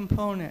essential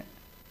component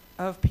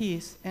of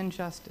peace and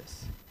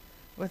justice.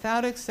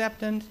 Without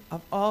acceptance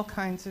of all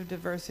kinds of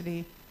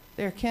diversity,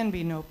 there can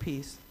be no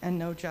peace and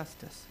no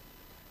justice.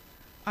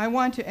 I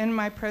want to end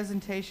my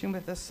presentation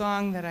with a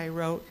song that I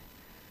wrote,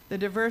 the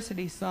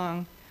diversity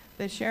song,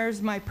 that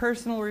shares my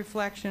personal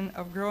reflection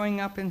of growing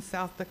up in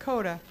South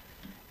Dakota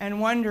and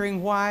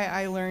wondering why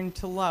I learned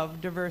to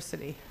love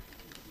diversity.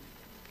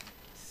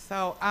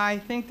 So I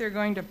think they're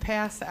going to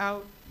pass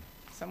out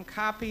some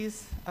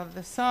copies of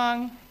the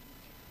song,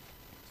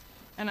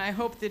 and I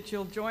hope that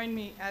you'll join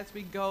me as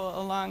we go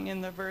along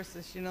in the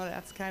verses. You know,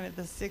 that's kind of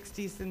the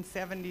 60s and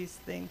 70s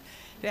thing,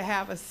 to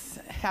have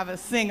a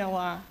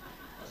sing-along.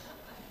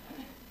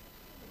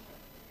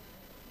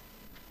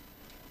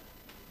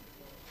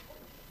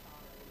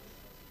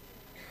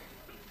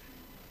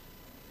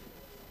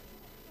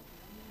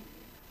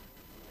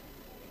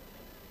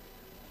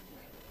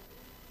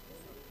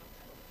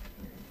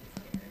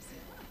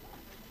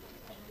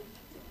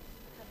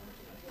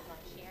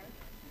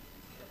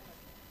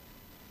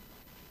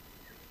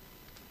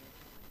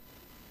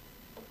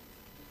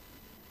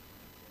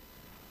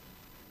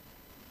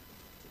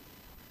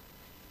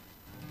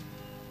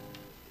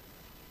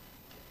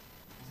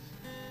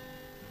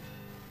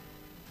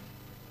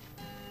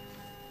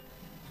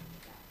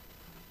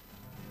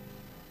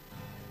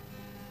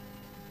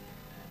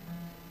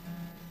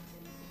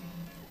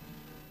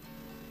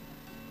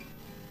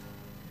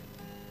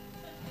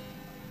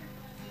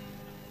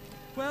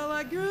 Well,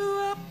 I grew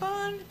up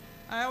on,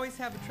 I always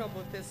have trouble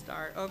with this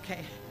start,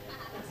 okay.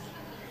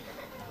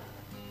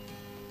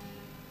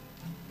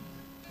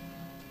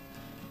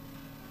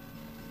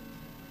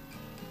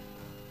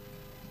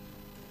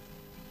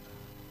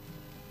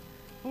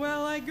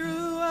 Well, I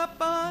grew up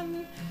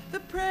on the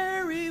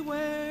prairie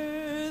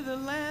where the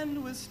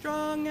land was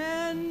strong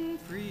and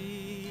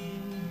free.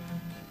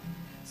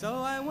 So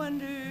I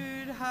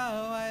wondered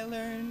how I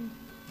learned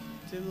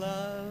to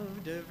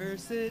love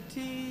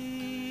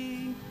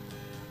diversity.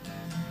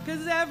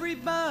 'Cause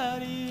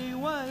everybody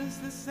was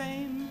the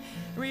same,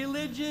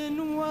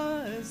 religion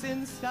was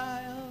in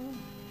style,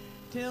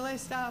 till I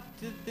stopped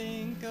to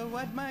think of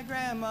what my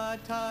grandma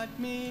taught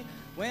me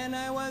when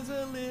I was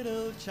a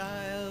little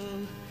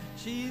child.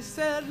 She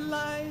said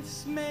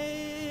life's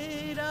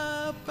made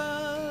up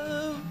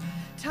of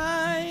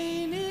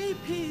tiny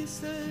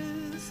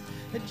pieces,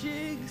 a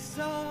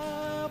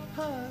jigsaw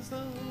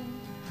puzzle,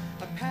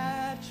 a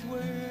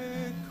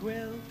patchwork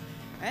quilt,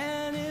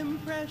 an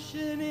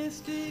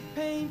impressionistic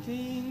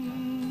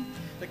painting,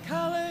 the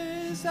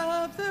colors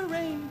of the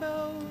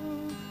rainbow.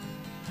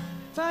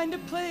 Find a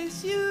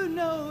place you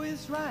know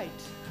is right.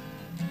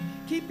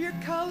 Keep your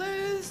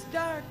colors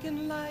dark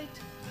and light.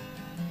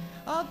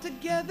 All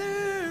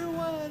together,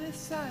 what a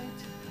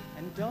sight.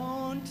 And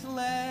don't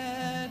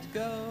let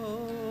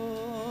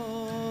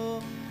go.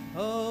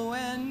 Oh,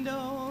 and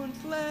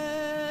don't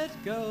let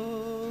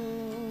go.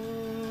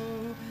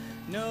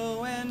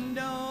 No, and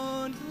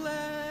don't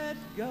let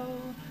go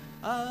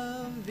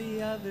of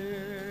the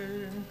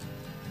other.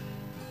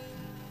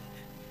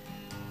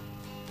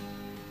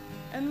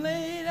 And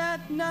late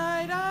at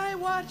night I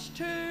watched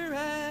her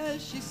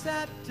as she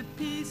sat to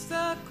piece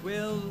a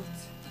quilt,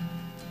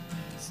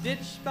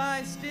 stitch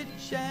by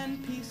stitch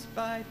and piece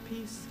by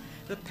piece,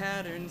 the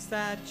patterns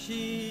that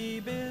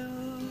she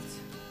built.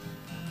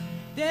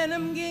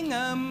 Denim,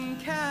 gingham,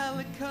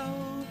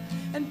 calico,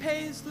 and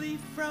paisley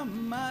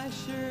from my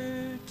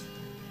shirt.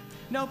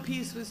 No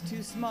piece was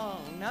too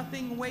small,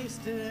 nothing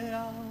wasted at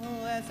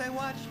all. As I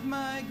watched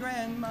my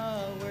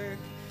grandma work,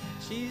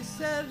 she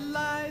said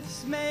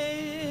life's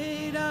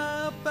made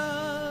up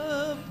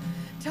of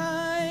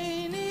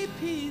tiny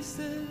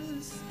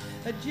pieces,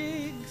 a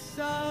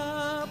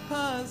jigsaw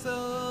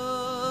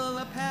puzzle,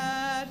 a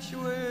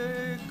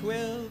patchwork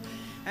quilt,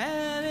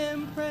 an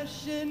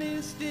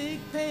impressionistic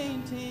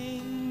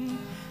painting,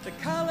 the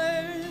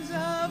colors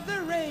of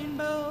the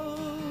rainbow.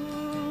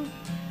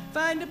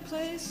 Find a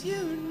place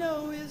you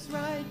know is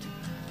right.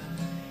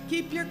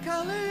 Keep your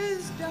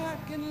colors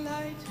dark and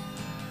light.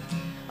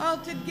 All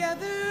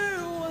together,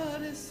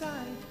 what a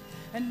sight.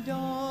 And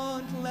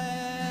don't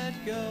let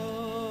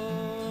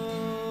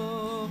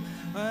go.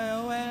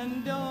 Oh,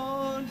 and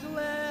don't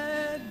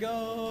let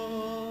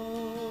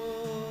go.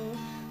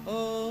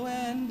 Oh,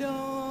 and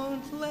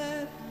don't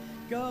let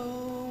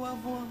go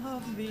of one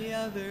of the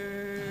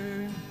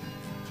other.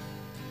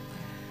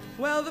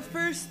 Well, the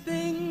first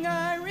thing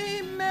I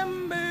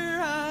remember,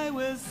 I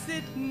was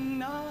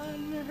sitting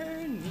on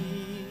her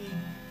knee,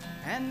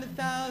 and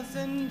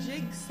 1,000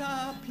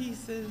 jigsaw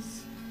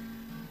pieces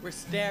were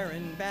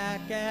staring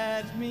back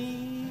at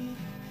me.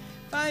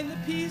 Find the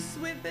piece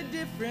with the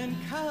different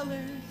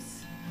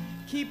colors,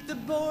 keep the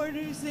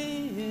borders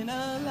in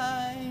a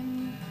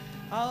line.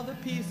 All the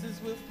pieces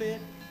will fit,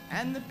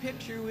 and the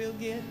picture we'll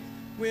get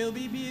will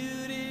be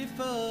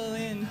beautiful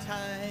in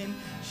time.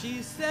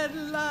 She said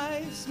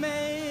life's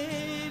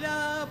made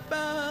up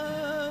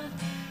of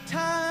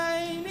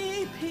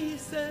tiny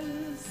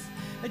pieces,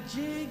 a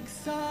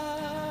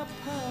jigsaw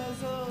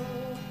puzzle,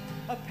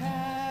 a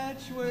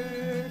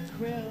patchwork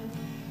quilt,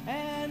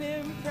 an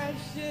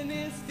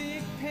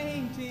impressionistic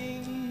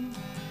painting,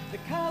 the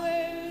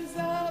colors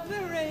of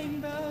the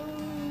rainbow.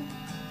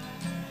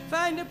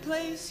 Find a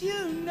place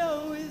you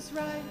know is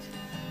right.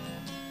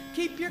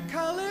 Keep your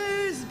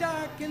colors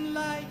dark and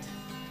light.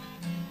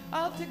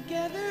 All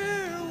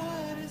together,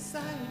 what a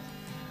sight.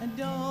 And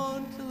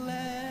don't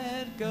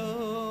let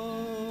go.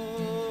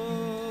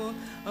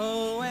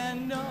 Oh,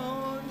 and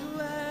don't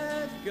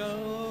let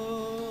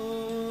go.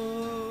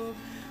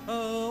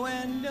 Oh,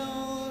 and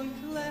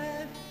don't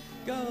let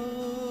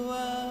go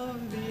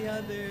of the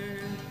other.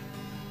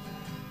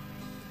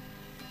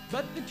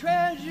 But the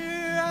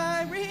treasure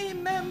I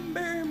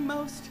remember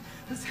most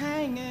was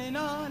hanging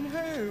on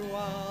her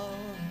wall,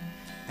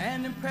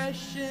 an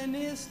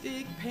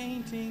impressionistic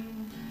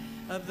painting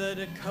of the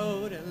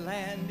Dakota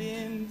land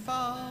in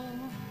fall.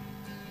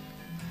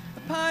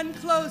 Upon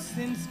close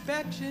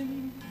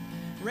inspection,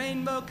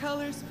 rainbow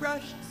colors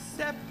brushed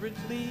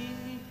separately,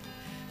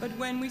 but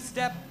when we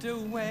stepped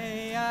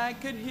away, I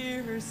could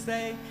hear her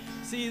say,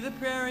 "See the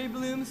prairie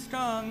bloom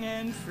strong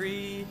and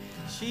free."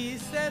 She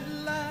said,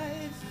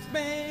 "Life's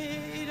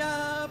made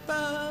up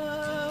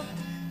of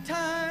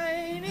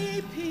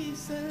tiny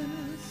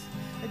pieces,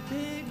 a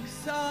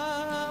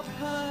jigsaw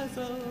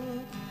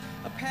puzzle,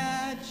 a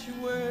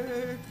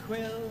patchwork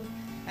quilt,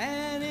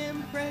 an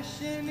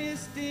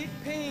impressionistic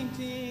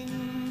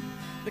painting,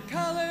 the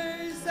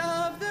colors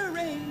of the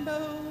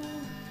rainbow.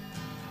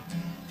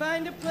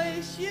 Find a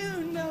place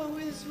you know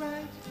is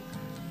right.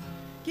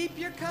 Keep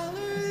your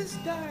colors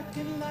dark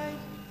and light.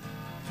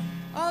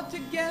 All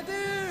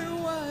together,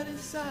 what a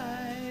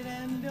sight,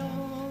 and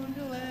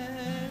don't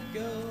let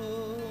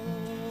go.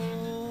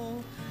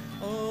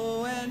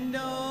 Oh, and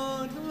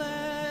don't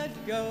let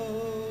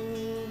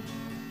go.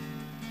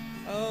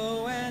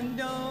 Oh, and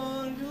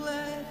don't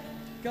let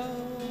go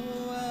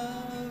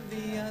of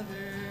the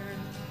other.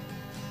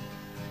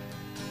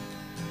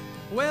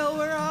 Well,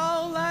 we're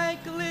all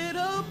like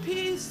little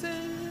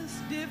pieces,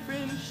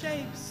 different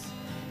shapes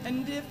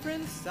and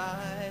different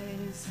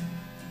size.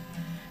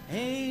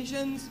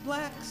 Asians,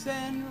 blacks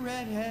and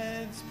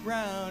redheads,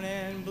 brown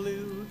and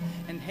blue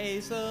and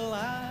hazel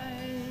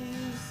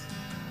eyes.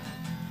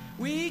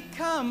 We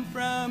come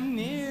from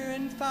near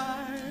and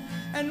far,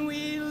 and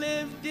we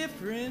live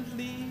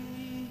differently.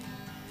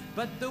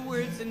 But the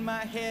words in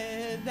my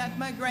head that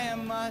my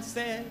grandma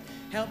said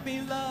help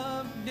me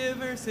love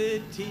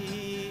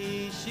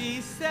diversity.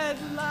 She said,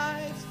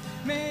 "Life's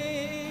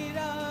made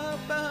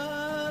up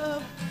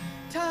of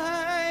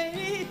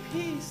tiny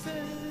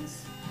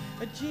pieces,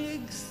 a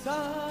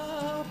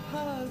jigsaw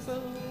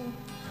puzzle,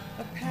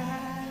 a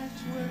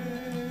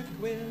patchwork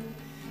quilt,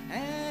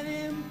 an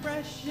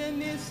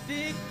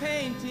impressionistic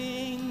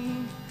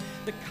painting,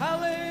 the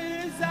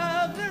colors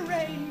of the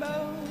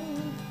rainbow.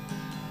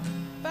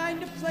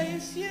 Find a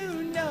place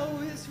you know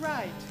is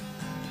right.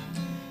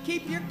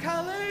 Keep your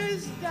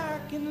colors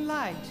dark and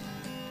light.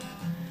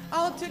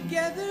 All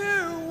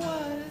together,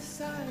 what a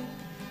sight.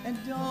 And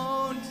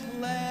don't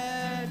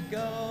let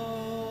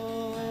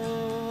go.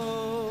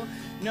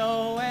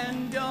 No,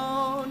 and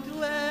don't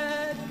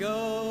let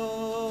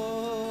go.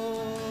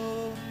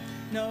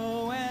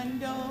 No, and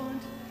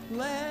don't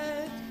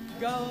let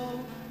go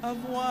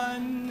of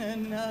one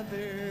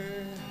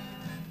another."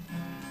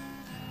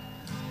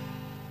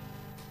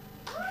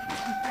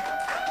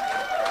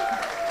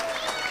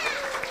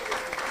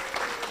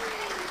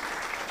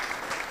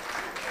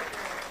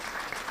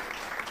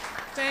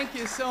 Thank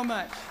you so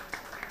much.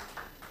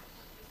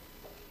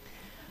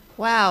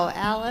 Wow,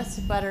 Alice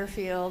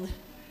Butterfield,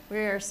 we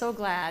are so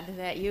glad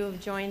that you have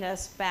joined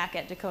us back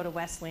at Dakota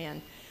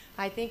Wesleyan.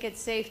 I think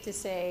it's safe to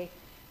say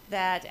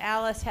that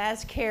Alice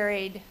has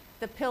carried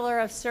the pillar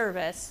of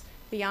service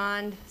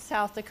beyond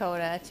South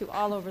Dakota to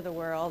all over the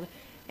world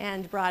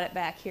and brought it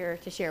back here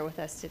to share with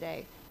us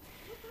today.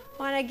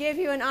 I want to give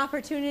you an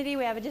opportunity.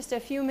 We have just a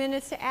few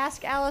minutes to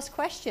ask Alice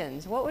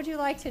questions. What would you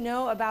like to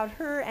know about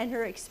her and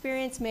her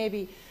experience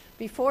maybe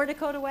before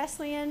Dakota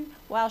Wesleyan,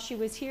 while she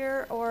was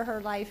here, or her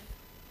life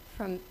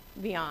from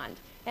beyond?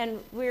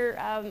 And we're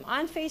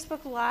on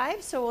Facebook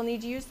Live, so we'll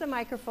need to use the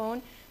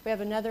microphone. We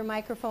have another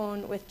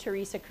microphone with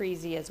Teresa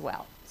Creasy as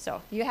well.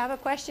 So if you have a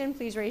question,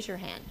 please raise your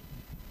hand.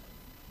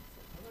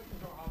 I'd like to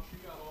know how she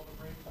got all the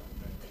brains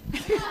in the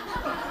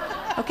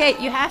family.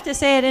 Okay, you have to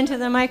say it into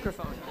the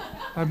microphone.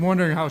 I'm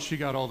wondering how she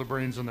got all the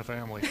brains in the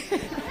family.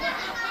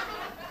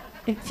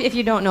 If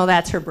you don't know,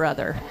 that's her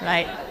brother,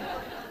 right?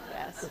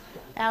 Yes.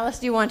 Alice,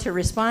 do you want to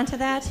respond to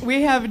that?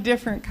 We have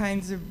different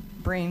kinds of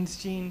brains,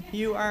 Jean.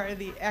 You are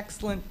the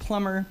excellent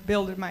plumber,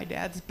 builder, my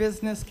dad's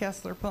business,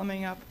 Kessler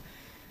Plumbing Up.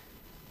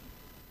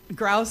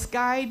 Grouse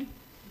guide,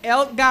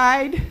 elk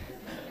guide,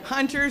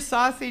 hunter,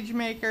 sausage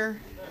maker.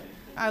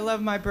 I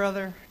love my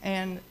brother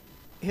and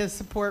his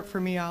support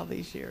for me all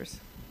these years.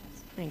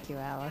 Thank you,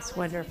 Alice.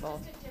 Wonderful.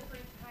 Just a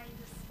different kind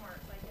of smart,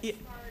 like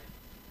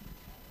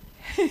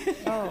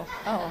a smart.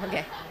 Oh,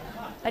 okay.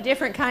 A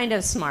different kind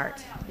of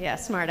smart. Yeah,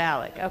 smart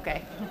aleck.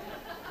 Okay.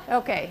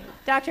 Okay.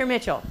 Dr.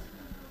 Mitchell.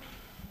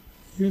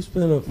 You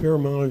spent a fair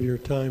amount of your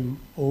time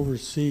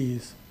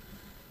overseas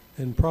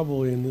and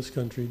probably in this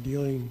country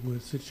dealing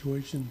with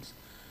situations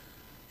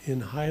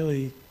in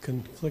highly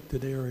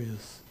conflicted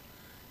areas.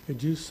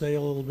 Could you say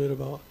a little bit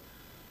about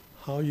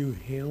how you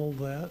handled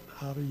that?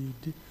 How do you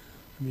do,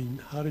 I mean,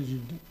 how did you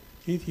do,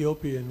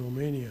 Ethiopia and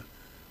Romania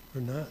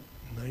are not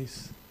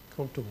nice,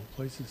 comfortable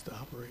places to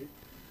operate.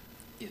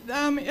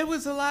 It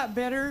was a lot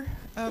better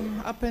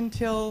up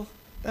until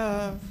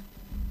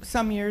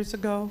some years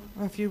ago,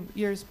 a few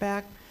years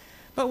back.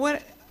 But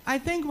what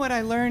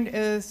I learned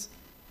is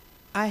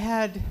I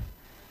had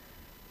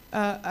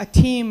a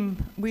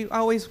team. We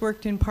always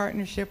worked in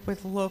partnership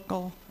with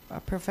local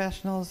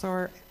professionals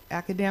or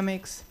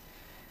academics.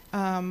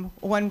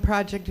 One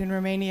project in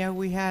Romania,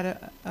 we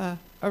had a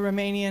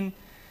Romanian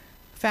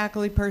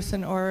faculty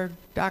person or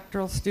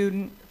doctoral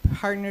student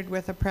partnered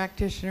with a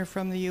practitioner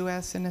from the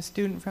U.S. and a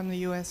student from the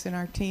U.S. in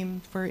our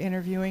team for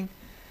interviewing.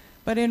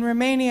 But in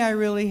Romania, I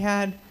really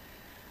had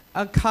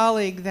a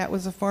colleague that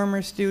was a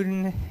former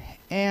student,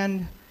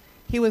 and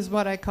he was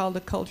what I called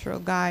a cultural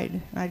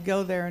guide. I'd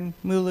go there, and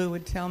Mulu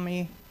would tell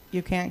me,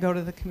 you can't go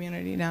to the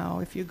community now.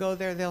 If you go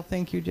there, they'll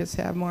think you just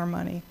have more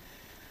money.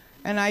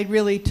 And I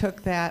really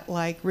took that,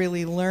 like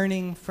really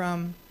learning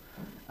from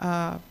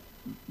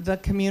the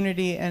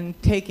community and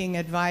taking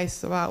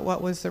advice about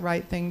what was the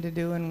right thing to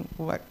do and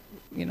what,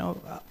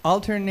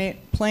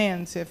 alternate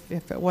plans if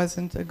it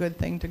wasn't a good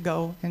thing to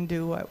go and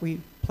do what we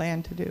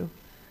planned to do.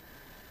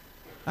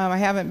 I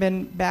haven't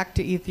been back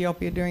to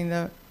Ethiopia during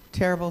the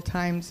terrible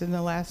times in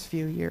the last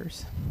few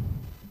years.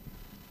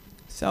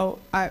 So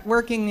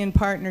working in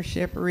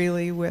partnership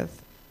really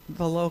with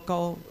the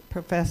local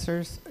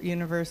professors,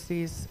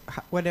 universities,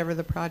 whatever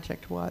the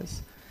project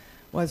was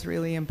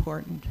really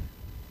important.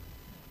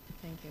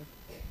 Thank you.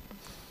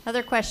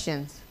 Other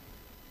questions?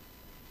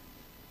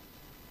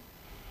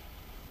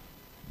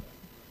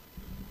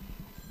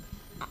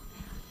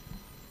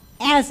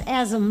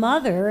 As a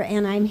mother,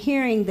 and I'm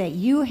hearing that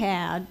you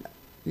had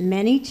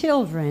many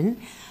children,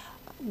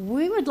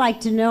 we would like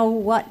to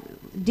know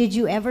did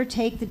you ever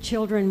take the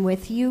children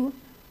with you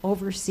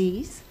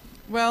overseas?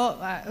 Well,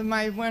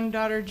 my one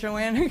daughter,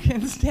 Joanna,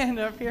 can stand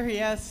up here.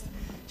 Yes,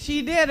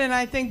 she did, and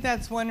I think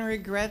that's one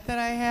regret that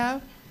I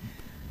have.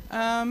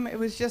 It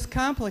was just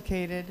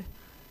complicated.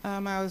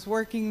 I was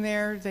working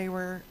there. They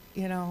were,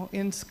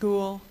 in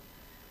school,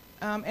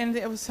 and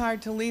it was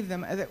hard to leave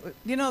them.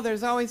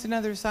 There's always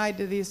another side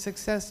to these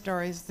success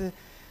stories,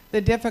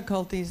 the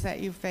difficulties that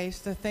you face,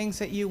 the things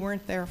that you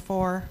weren't there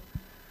for.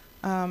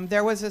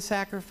 There was a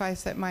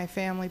sacrifice that my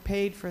family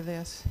paid for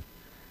this.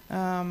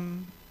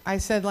 I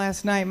said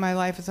last night, my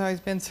life has always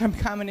been some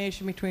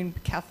combination between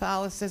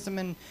Catholicism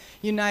and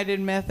United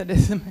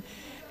Methodism.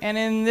 And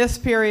in this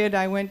period,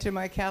 I went to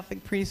my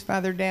Catholic priest,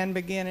 Father Dan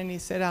Begin, and he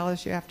said,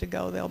 Alice, you have to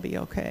go, they'll be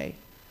okay.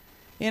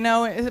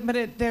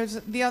 But there's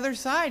the other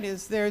side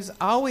is there's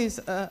always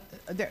the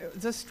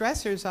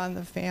stressors on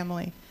the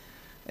family.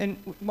 And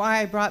why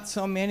I brought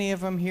so many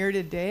of them here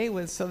today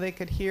was so they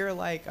could hear,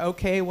 like,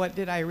 okay, what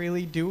did I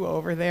really do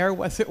over there?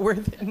 Was it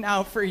worth it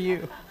now for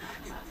you?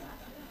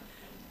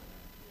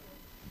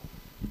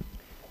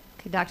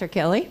 Okay, Dr.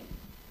 Kelly?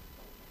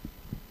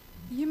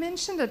 You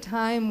mentioned a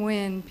time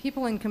when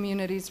people in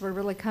communities were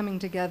really coming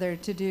together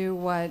to do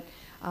what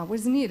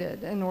was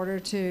needed in order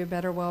to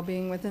better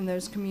well-being within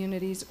those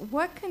communities.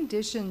 What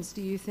conditions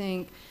do you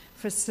think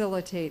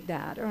facilitate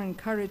that or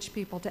encourage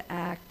people to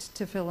act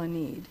to fill a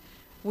need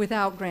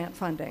without grant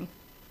funding?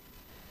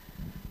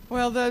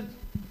 Well,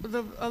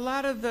 a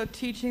lot of the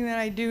teaching that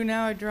I do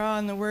now, I draw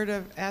on the word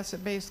of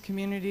asset-based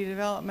community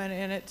development,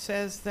 and it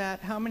says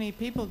that how many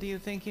people do you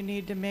think you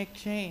need to make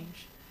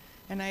change?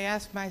 And I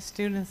ask my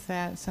students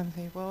that, and some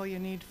say, well, you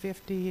need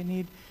 50, you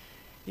need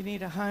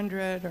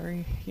 100,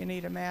 or you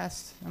need a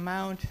mass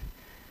amount,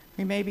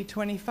 or maybe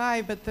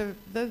 25, but the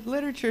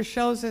literature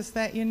shows us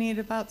that you need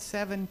about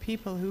 7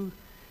 people who,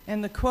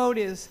 and the quote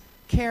is,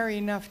 care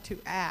enough to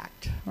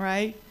act,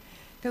 right?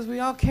 Because we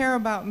all care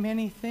about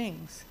many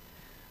things.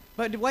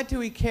 But what do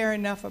we care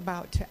enough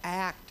about to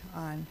act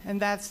on? And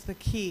that's the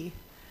key.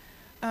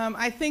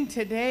 I think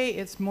today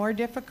it's more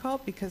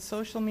difficult because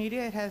social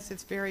media, it has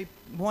its very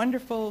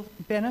wonderful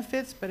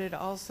benefits, but it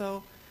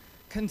also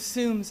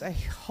consumes a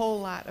whole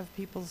lot of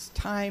people's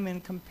time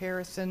in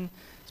comparison,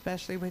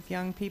 especially with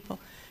young people.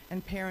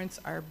 And parents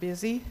are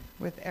busy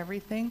with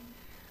everything.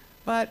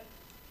 But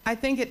I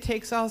think it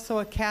takes also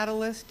a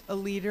catalyst, a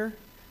leader,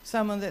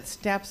 someone that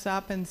steps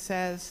up and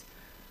says,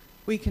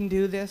 we can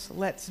do this,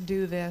 let's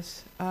do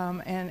this,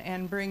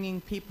 and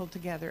bringing people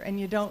together. And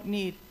you don't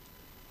need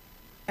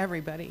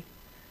everybody.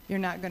 You're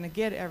not going to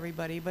get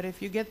everybody, but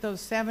if you get those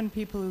 7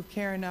 people who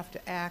care enough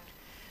to act,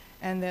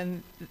 and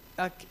then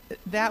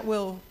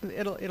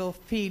it'll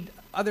feed,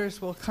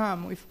 others will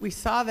come. We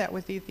saw that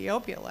with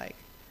Ethiopia,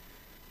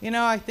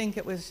 I think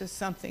it was just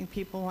something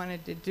people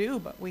wanted to do,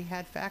 but we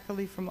had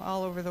faculty from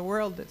all over the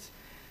world that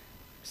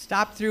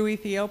stopped through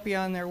Ethiopia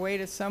on their way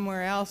to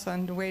somewhere else,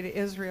 on the way to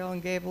Israel,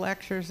 and gave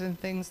lectures and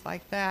things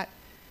like that,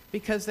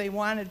 because they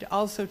wanted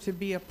also to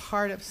be a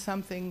part of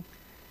something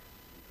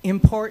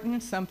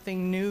important,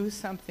 something new,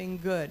 something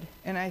good.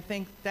 And I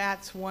think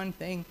that's one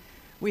thing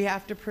we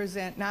have to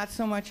present, not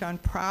so much on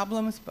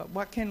problems, but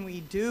what can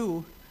we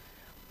do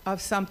of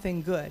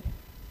something good.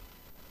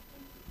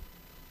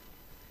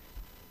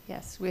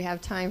 Yes, we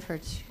have time for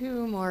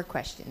 2 more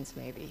questions,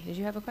 maybe. Did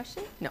you have a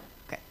question? No.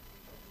 Okay.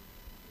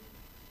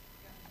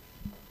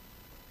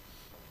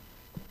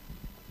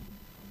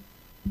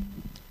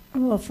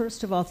 Well,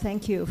 first of all,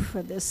 thank you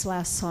for this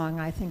last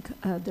song. I think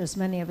there's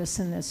many of us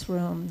in this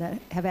room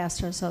that have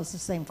asked ourselves the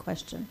same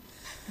question.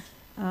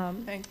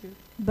 Thank you.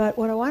 But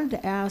what I wanted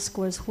to ask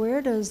was,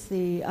 where does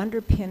the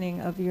underpinning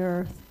of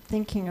your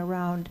thinking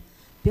around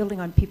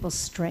building on people's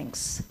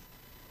strengths,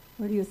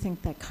 where do you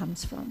think that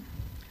comes from?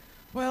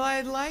 Well,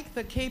 I like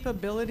the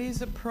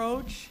capabilities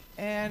approach,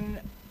 and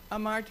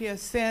Amartya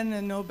Sen,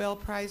 the Nobel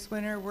Prize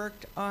winner,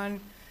 worked on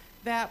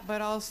that,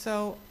 but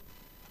also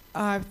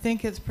I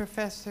think it's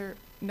Professor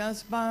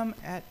Nussbaum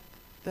at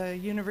the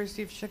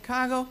University of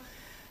Chicago,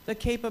 the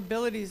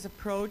capabilities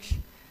approach,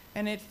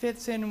 and it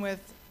fits in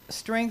with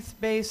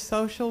strengths-based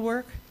social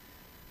work,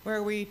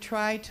 where we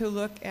try to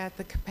look at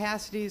the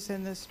capacities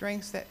and the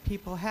strengths that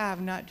people have,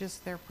 not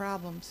just their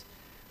problems.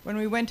 When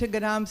we went to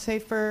Gadam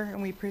Sefer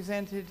and we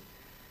presented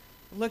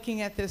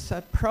looking at this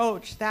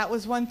approach, that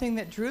was one thing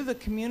that drew the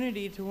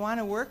community to want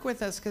to work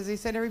with us, because they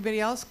said everybody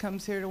else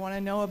comes here to want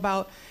to know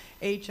about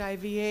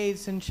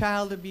HIV/AIDS and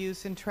child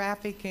abuse and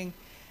trafficking,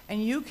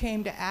 and you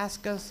came to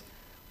ask us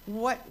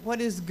what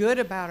is good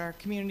about our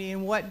community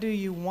and what do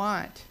you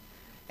want.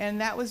 And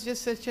that was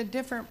just such a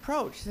different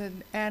approach,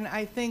 and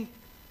I think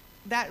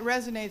that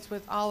resonates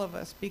with all of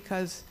us,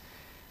 because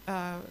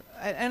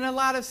and a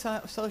lot of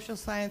social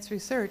science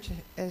research,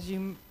 as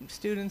you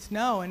students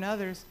know and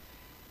others,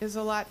 is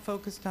a lot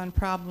focused on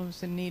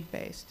problems and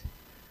need-based.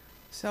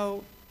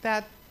 So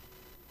that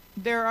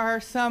there are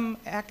some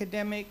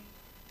academic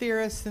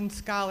theorists and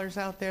scholars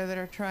out there that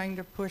are trying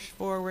to push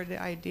forward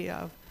the idea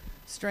of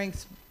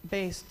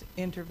strengths-based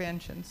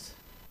interventions.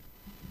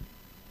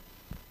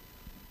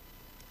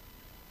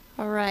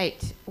 All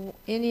right.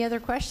 Any other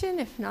question?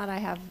 If not, I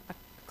have a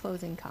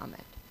closing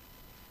comment.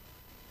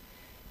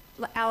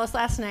 Alice,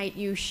 last night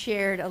you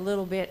shared a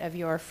little bit of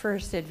your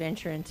first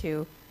adventure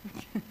into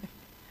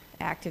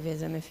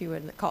activism, if you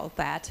would call it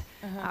that,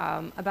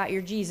 about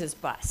your Jesus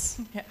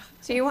bus. Yeah.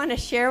 So you want to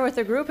share with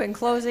the group in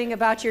closing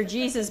about your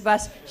Jesus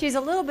bus. She's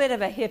a little bit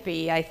of a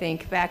hippie, I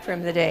think, back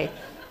from the day.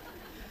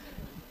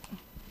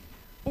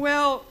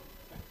 Well,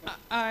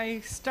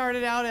 I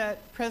started out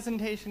at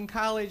Presentation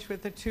College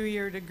with a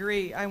 2-year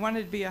degree. I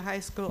wanted to be a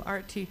high school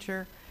art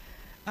teacher,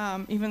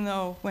 even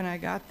though when I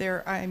got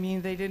there, I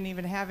mean, they didn't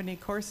even have any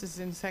courses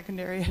in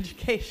secondary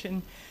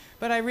education.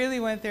 But I really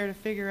went there to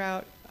figure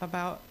out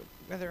about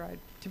whether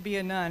to be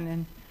a nun.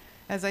 And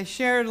as I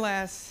shared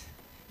last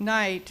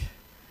night,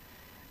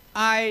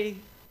 I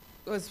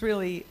was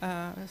really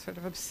sort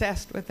of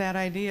obsessed with that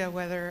idea,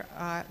 whether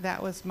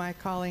that was my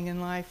calling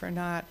in life or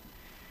not.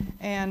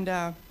 And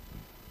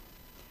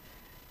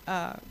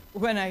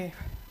when I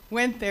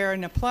went there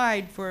and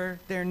applied for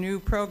their new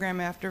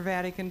program after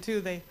Vatican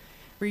II, they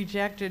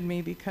rejected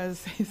me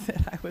because they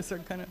said I was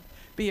going to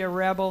be a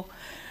rebel.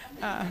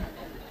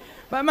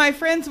 But my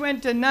friends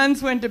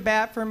nuns went to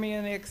bat for me,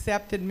 and they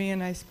accepted me,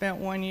 and I spent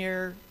 1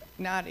 year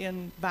not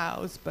in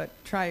vows, but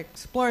try to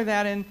explore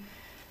that, and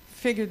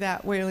figured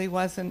that really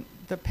wasn't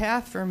the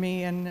path for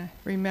me, and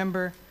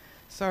remember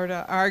sort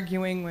of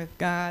arguing with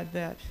God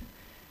that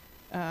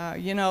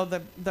you know,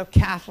 the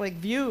Catholic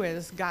view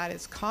is God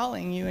is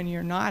calling you and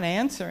you're not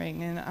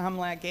answering. And I'm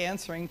like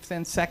answering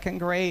since 2nd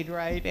grade,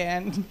 right?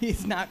 And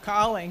he's not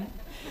calling.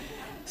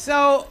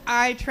 So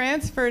I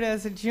transferred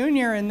as a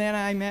junior, and then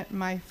I met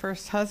my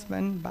first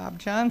husband, Bob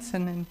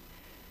Johnson, and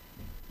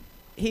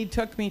he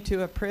took me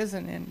to a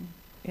prison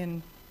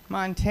in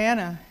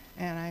Montana,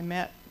 and I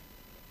met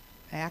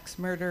axe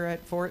murderer at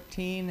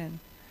 14 and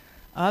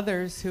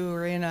others who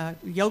were in a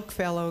yoke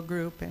fellow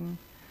group, and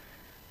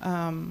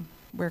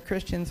where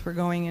Christians were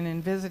going in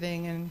and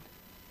visiting, and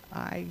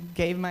I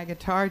gave my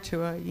guitar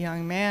to a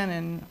young man,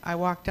 and I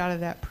walked out of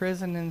that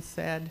prison and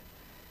said,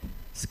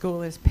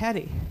 school is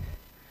petty.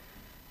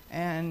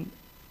 And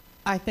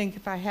I think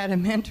if I had a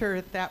mentor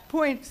at that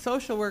point,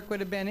 social work would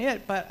have been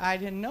it, but I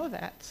didn't know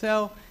that.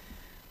 So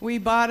we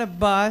bought a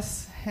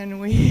bus, and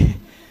we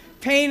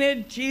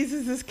painted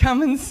Jesus is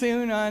coming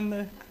soon on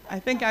the, I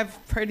think I've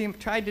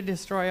tried to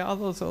destroy all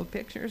those old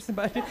pictures,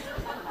 but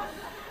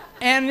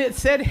and it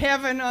said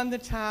heaven on the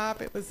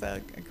top. It was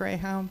a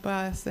Greyhound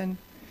bus, and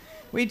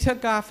we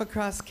took off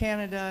across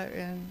Canada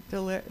and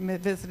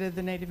visited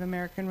the Native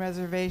American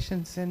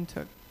reservations and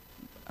took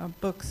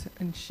books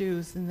and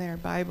shoes in their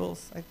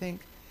Bibles, I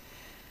think.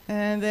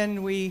 And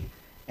then we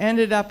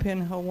ended up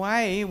in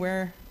Hawaii,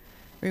 where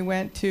we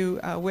went to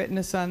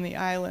witness on the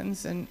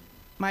islands, and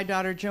my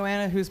daughter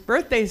Joanna, whose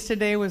birthday's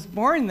today, was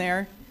born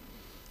there,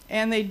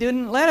 and they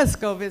didn't let us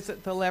go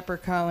visit the leper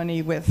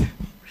colony with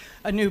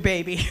a new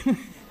baby.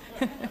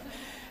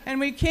 And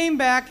we came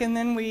back, and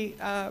then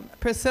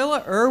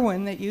Priscilla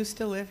Irwin, that used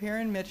to live here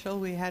in Mitchell,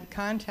 we had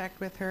contact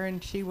with her,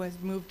 and she was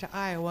moved to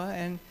Iowa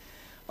and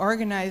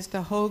organized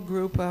a whole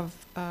group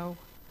of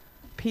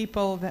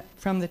people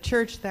from the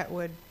church that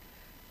would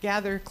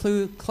gather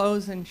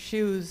clothes and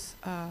shoes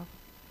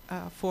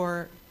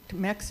for to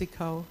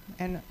Mexico,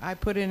 and I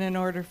put in an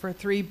order for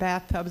 3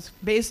 bathtubs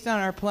based on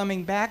our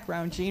plumbing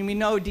background, Gene. We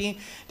know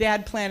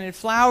Dad planted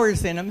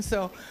flowers in them,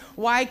 so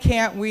why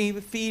can't we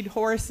feed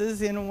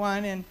horses in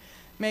one and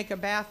make a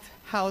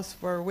bathhouse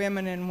for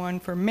women and one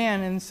for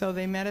men? And so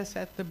they met us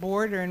at the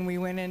border, and we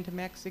went into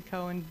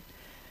Mexico. And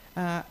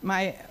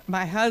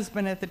my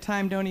husband at the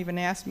time, don't even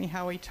ask me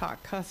how he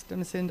talked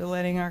customs into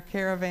letting our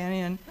caravan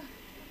in.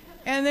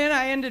 And then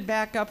I ended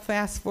back up,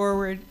 fast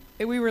forward.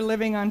 We were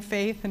living on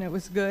faith, and it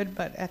was good,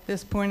 but at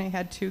this point I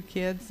had 2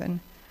 kids, and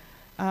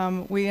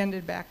we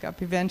ended back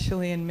up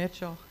eventually in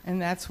Mitchell.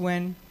 And that's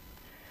when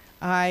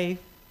I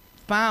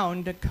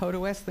found Dakota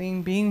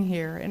Wesleyan being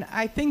here. And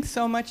I think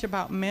so much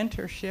about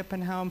mentorship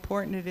and how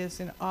important it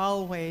is in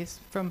all ways,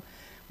 from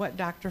what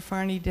Dr.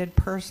 Farney did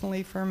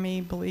personally for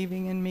me,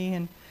 believing in me,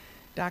 and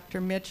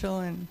Dr. Mitchell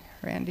and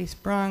Randy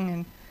Sprung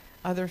and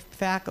other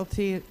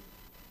faculty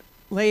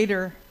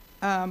later.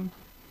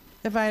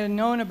 If I had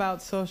known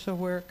about social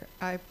work,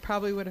 I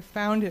probably would have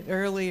found it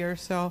earlier.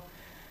 So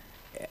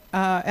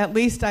at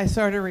least I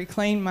sort of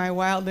reclaimed my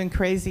wild and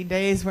crazy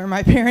days where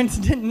my parents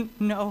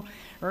didn't know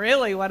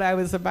really what I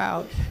was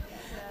about.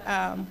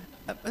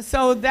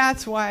 So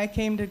that's why I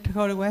came to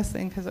Dakota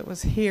Wesleyan, because it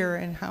was here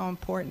and how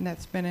important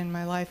that's been in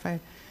my life.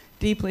 I'm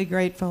deeply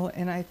grateful,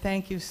 and I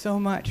thank you so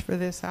much for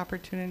this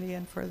opportunity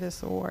and for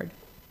this award.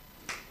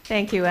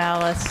 Thank you,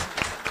 Alice.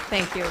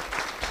 Thank you.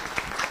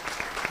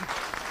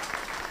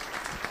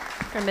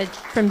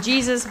 From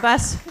Jesus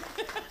bus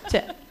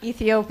to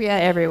Ethiopia,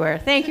 everywhere.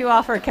 Thank you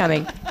all for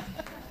coming.